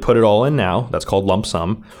 You can either put it all in now, that's called lump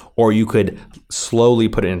sum, or you could slowly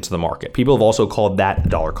put it into the market. People have also called that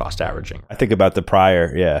dollar cost averaging. I think about the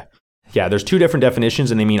prior, yeah. Yeah, there's two different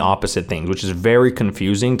definitions and they mean opposite things, which is very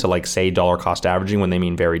confusing to like say dollar cost averaging when they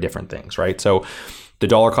mean very different things, right? So the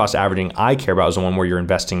dollar cost averaging I care about is the one where you're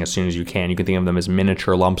investing as soon as you can. You can think of them as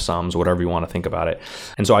miniature lump sums, whatever you want to think about it.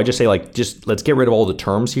 And so I just say like, just let's get rid of all the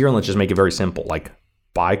terms here and let's just make it very simple. Like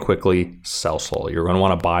buy quickly, sell slowly. You're going to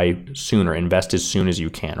want to buy sooner, invest as soon as you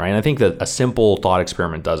can, right? And I think that a simple thought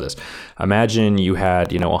experiment does this. Imagine you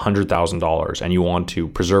had, you know, $100,000 and you want to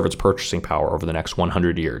preserve its purchasing power over the next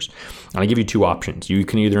 100 years. And I give you two options. You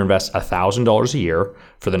can either invest $1,000 a year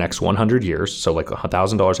for the next 100 years, so like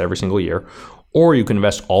 $1,000 every single year, or you can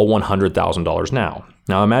invest all $100,000 now.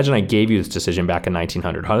 Now imagine I gave you this decision back in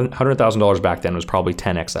 1900. $100,000 back then was probably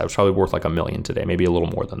 10x that. It was probably worth like $1 million today, maybe a little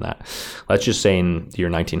more than that. Let's just say in the year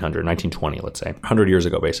 1900, 1920, let's say, 100 years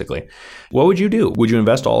ago basically. What would you do? Would you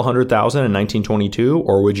invest all $100,000 in 1922,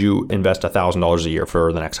 or would you invest $1,000 a year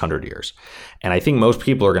for the next 100 years? And I think most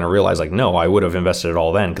people are going to realize like, no, I would have invested it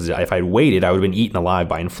all then, because if I'd waited, I would have been eaten alive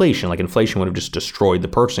by inflation. Like inflation would have just destroyed the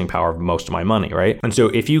purchasing power of most of my money, right? And so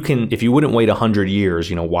if you wouldn't wait 100 years,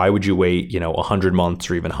 you know, why would you wait, you know, 100 months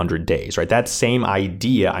or even 100 days, right? That same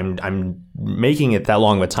idea, I'm making it that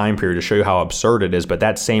long of a time period to show you how absurd it is, but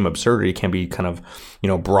that same absurdity can be kind of, you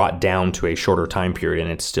know, brought down to a shorter time period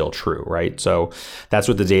and it's still true, right? So that's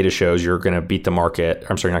what the data shows. You're going to beat the market.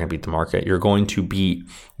 I'm sorry, you're not going to beat the market. You're going to beat,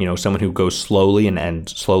 you know, someone who goes slowly and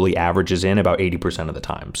slowly averages in about 80% of the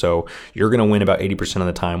time. So you're going to win about 80% of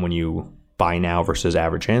the time when you buy now versus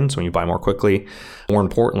average in. So when you buy more quickly. More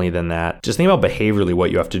importantly than that, just think about behaviorally what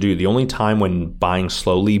you have to do. The only time when buying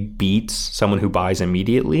slowly beats someone who buys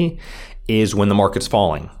immediately is when the market's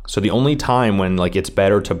falling. So the only time when like it's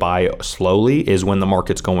better to buy slowly is when the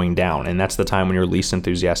market's going down. And that's the time when you're least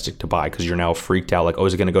enthusiastic to buy, because you're now freaked out like, oh,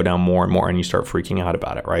 is it going to go down more and more? And you start freaking out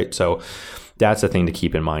about it, right? So that's the thing to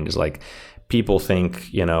keep in mind is like, people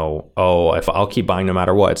think, you know, oh, if I'll keep buying no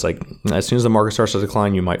matter what. It's like as soon as the market starts to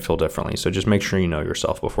decline, you might feel differently. So just make sure you know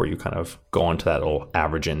yourself before you kind of go onto that little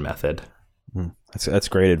average in method. That's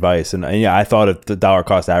great advice. And yeah, I thought of the dollar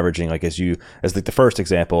cost averaging, like as like the first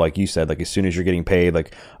example, like you said, like as soon as you're getting paid,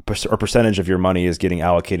 like a percentage of your money is getting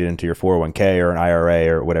allocated into your 401k or an IRA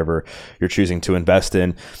or whatever you're choosing to invest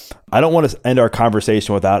in. I don't want to end our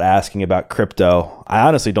conversation without asking about crypto. I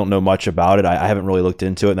honestly don't know much about it. I haven't really looked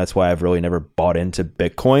into it, and that's why I've really never bought into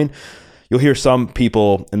Bitcoin. You'll hear some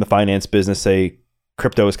people in the finance business say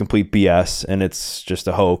crypto is complete BS and it's just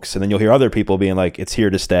a hoax. And then you'll hear other people being like, it's here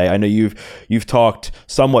to stay. I know you've talked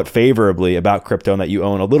somewhat favorably about crypto and that you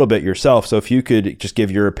own a little bit yourself. So if you could just give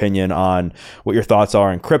your opinion on what your thoughts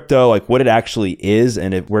are in crypto, like what it actually is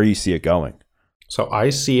and where you see it going. So I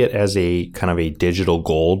see it as a kind of a digital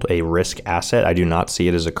gold, a risk asset. I do not see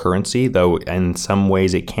it as a currency, though in some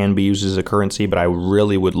ways it can be used as a currency, but I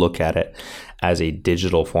really would look at it as a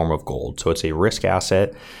digital form of gold. So it's a risk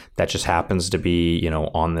asset that just happens to be, you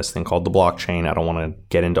know, on this thing called the blockchain. I don't want to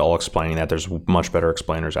get into all explaining that. There's much better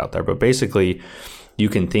explainers out there, but basically you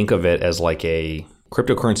can think of it as like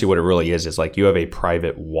Cryptocurrency, what it really is like you have a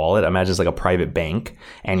private wallet. Imagine it's like a private bank,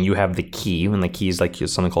 and you have the key, and the key is like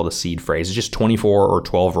something called a seed phrase. It's just 24 or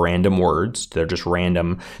 12 random words. They're just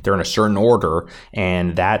random. They're in a certain order,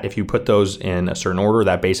 and that if you put those in a certain order,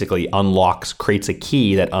 that basically creates a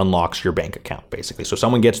key that unlocks your bank account, basically. So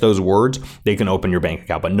someone gets those words, they can open your bank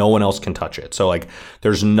account, but no one else can touch it. So like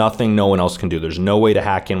there's nothing no one else can do. There's no way to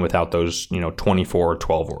hack in without those 24 or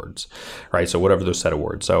 12 words, right? So whatever those set of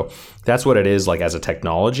words. So that's what it is like as a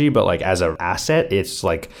technology, but like as an asset, it's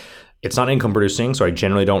not income producing. So I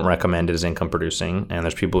generally don't recommend it as income producing. And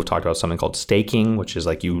there's people who've talked about something called staking, which is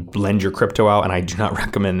like you lend your crypto out. And I do not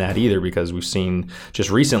recommend that either, because we've seen just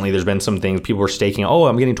recently, there's been some things people are staking. Oh,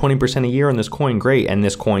 I'm getting 20% a year on this coin. Great. And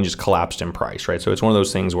this coin just collapsed in price, right? So it's one of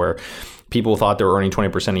those things where people thought they were earning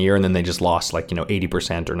 20% a year, and then they just lost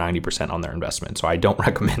 80% or 90% on their investment. So I don't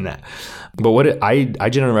recommend that. But I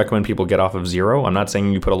generally recommend people get off of zero. I'm not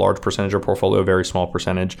saying you put a large percentage of your portfolio, a very small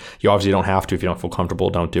percentage. You obviously don't have to. If you don't feel comfortable,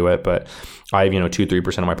 don't do it. But I have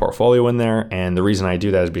 2-3% of my portfolio in there. And the reason I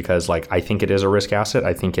do that is because I think it is a risk asset.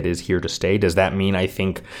 I think it is here to stay. Does that mean I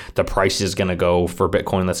think the price is going to go for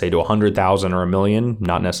Bitcoin, let's say to 100,000 or $1 million?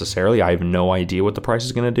 Not necessarily. I have no idea what the price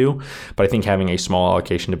is going to do. But I think having a small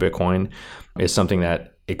allocation to Bitcoin is something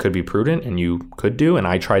that it could be prudent and you could do. And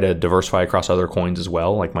I try to diversify across other coins as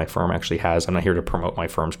well. Like my firm actually has, I'm not here to promote my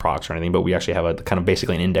firm's products or anything, but we actually have a kind of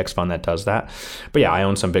basically an index fund that does that. But yeah, I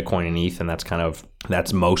own some Bitcoin and ETH, and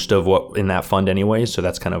that's most of what in that fund anyways. So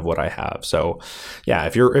that's kind of what I have. So yeah,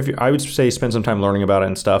 if you're I would say spend some time learning about it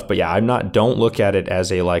and stuff. But yeah, don't look at it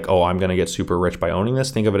as a oh, I'm going to get super rich by owning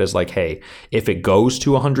this. Think of it as hey, if it goes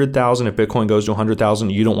to 100,000, if Bitcoin goes to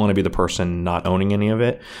 100,000, you don't want to be the person not owning any of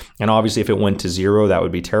it. And obviously if it went to zero, that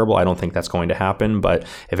would be terrible. I don't think that's going to happen. But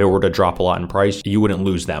if it were to drop a lot in price, you wouldn't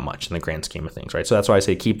lose that much in the grand scheme of things, right? So that's why I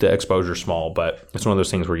say keep the exposure small, but it's one of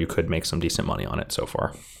those things where you could make some decent money on it so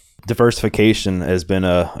far. Diversification has been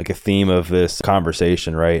a theme of this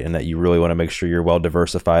conversation, right? And that you really want to make sure you're well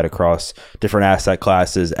diversified across different asset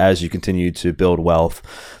classes as you continue to build wealth.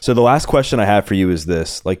 So the last question I have for you is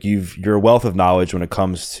this: you're a wealth of knowledge when it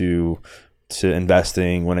comes to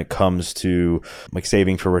investing, when it comes to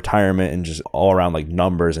saving for retirement, and just all around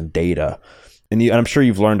numbers and data. And I'm sure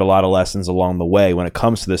you've learned a lot of lessons along the way when it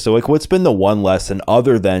comes to this. So what's been the one lesson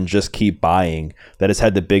other than just keep buying that has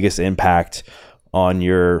had the biggest impact on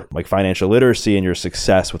your financial literacy and your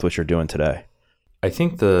success with what you're doing today? I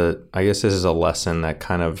think I guess this is a lesson that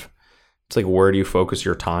it's where do you focus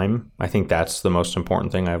your time? I think that's the most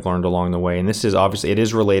important thing I've learned along the way. And this is obviously, it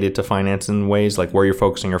is related to finance in ways, where you're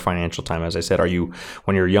focusing your financial time. As I said,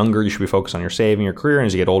 when you're younger, you should be focused on your saving, your career. And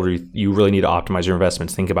as you get older, you really need to optimize your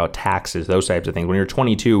investments. Think about taxes, those types of things. When you're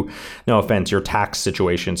 22, no offense, your tax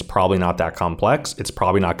situation's probably not that complex. It's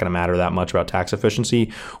probably not going to matter that much about tax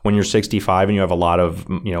efficiency. When you're 65 and you have a lot of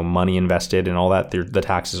money invested and all that, the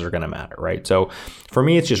taxes are going to matter, right? So for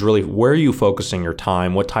me, it's just really, where are you focusing your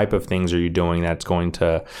time? What type of things are you doing that's going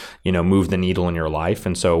to, move the needle in your life?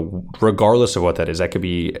 And so regardless of what that is, that could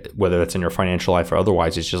be whether that's in your financial life or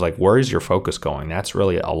otherwise, it's just where is your focus going? That's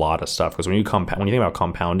really a lot of stuff. Because when you think about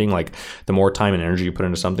compounding, the more time and energy you put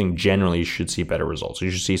into something, generally you should see better results.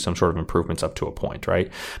 You should see some sort of improvements up to a point, right?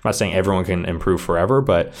 I'm not saying everyone can improve forever,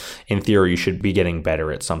 but in theory, you should be getting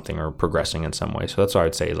better at something or progressing in some way. So that's what I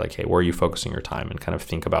would say is hey, where are you focusing your time? And kind of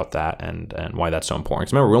think about that and why that's so important.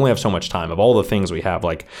 Because remember, we only have so much time. Of all the things we have,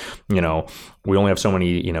 we only have so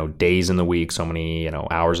many, days in the week, so many,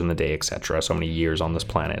 hours in the day, etc. So many years on this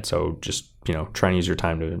planet. So just, try and use your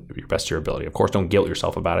time to your best of your ability. Of course, don't guilt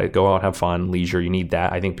yourself about it. Go out, have fun, leisure. You need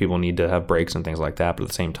that. I think people need to have breaks and things like that. But at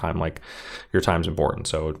the same time, your time's important.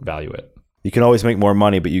 So value it. You can always make more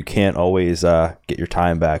money, but you can't always get your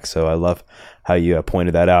time back. So I love how you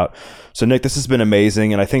pointed that out. So Nick, this has been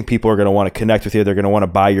amazing. And I think people are going to want to connect with you. They're going to want to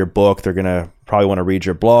buy your book. They're going to probably want to read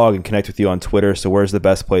your blog and connect with you on Twitter. So where's the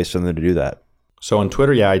best place for them to do that? So on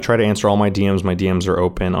Twitter, I try to answer all my DMs. My DMs are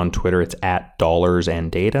open on Twitter. It's @dollars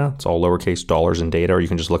and data. It's all lowercase dollars and data, or you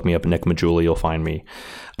can just look me up, Nick Maggiulli, you'll find me.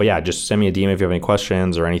 But yeah, just send me a DM if you have any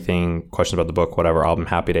questions or questions about the book, whatever. I'm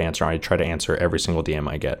happy to answer. I try to answer every single DM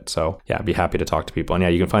I get. So yeah, I'd be happy to talk to people. And yeah,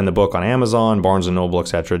 you can find the book on Amazon, Barnes & Noble,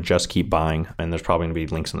 etc. Just keep buying. And there's probably going to be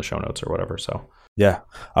links in the show notes or whatever. So yeah,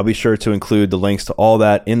 I'll be sure to include the links to all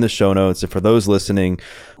that in the show notes. And for those listening,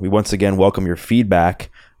 we once again welcome your feedback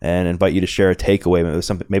and invite you to share a takeaway.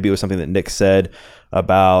 Maybe it was something that Nick said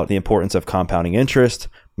about the importance of compounding interest.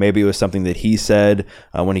 Maybe it was something that he said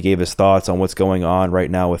when he gave his thoughts on what's going on right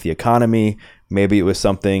now with the economy. Maybe it was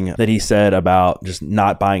something that he said about just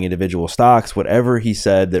not buying individual stocks. Whatever he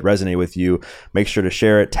said that resonated with you, make sure to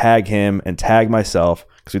share it, tag him, and tag myself,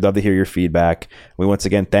 because we'd love to hear your feedback. We once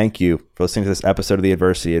again thank you for listening to this episode of The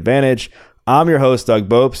Adversity Advantage. I'm your host, Doug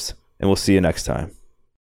Bopst, and we'll see you next time.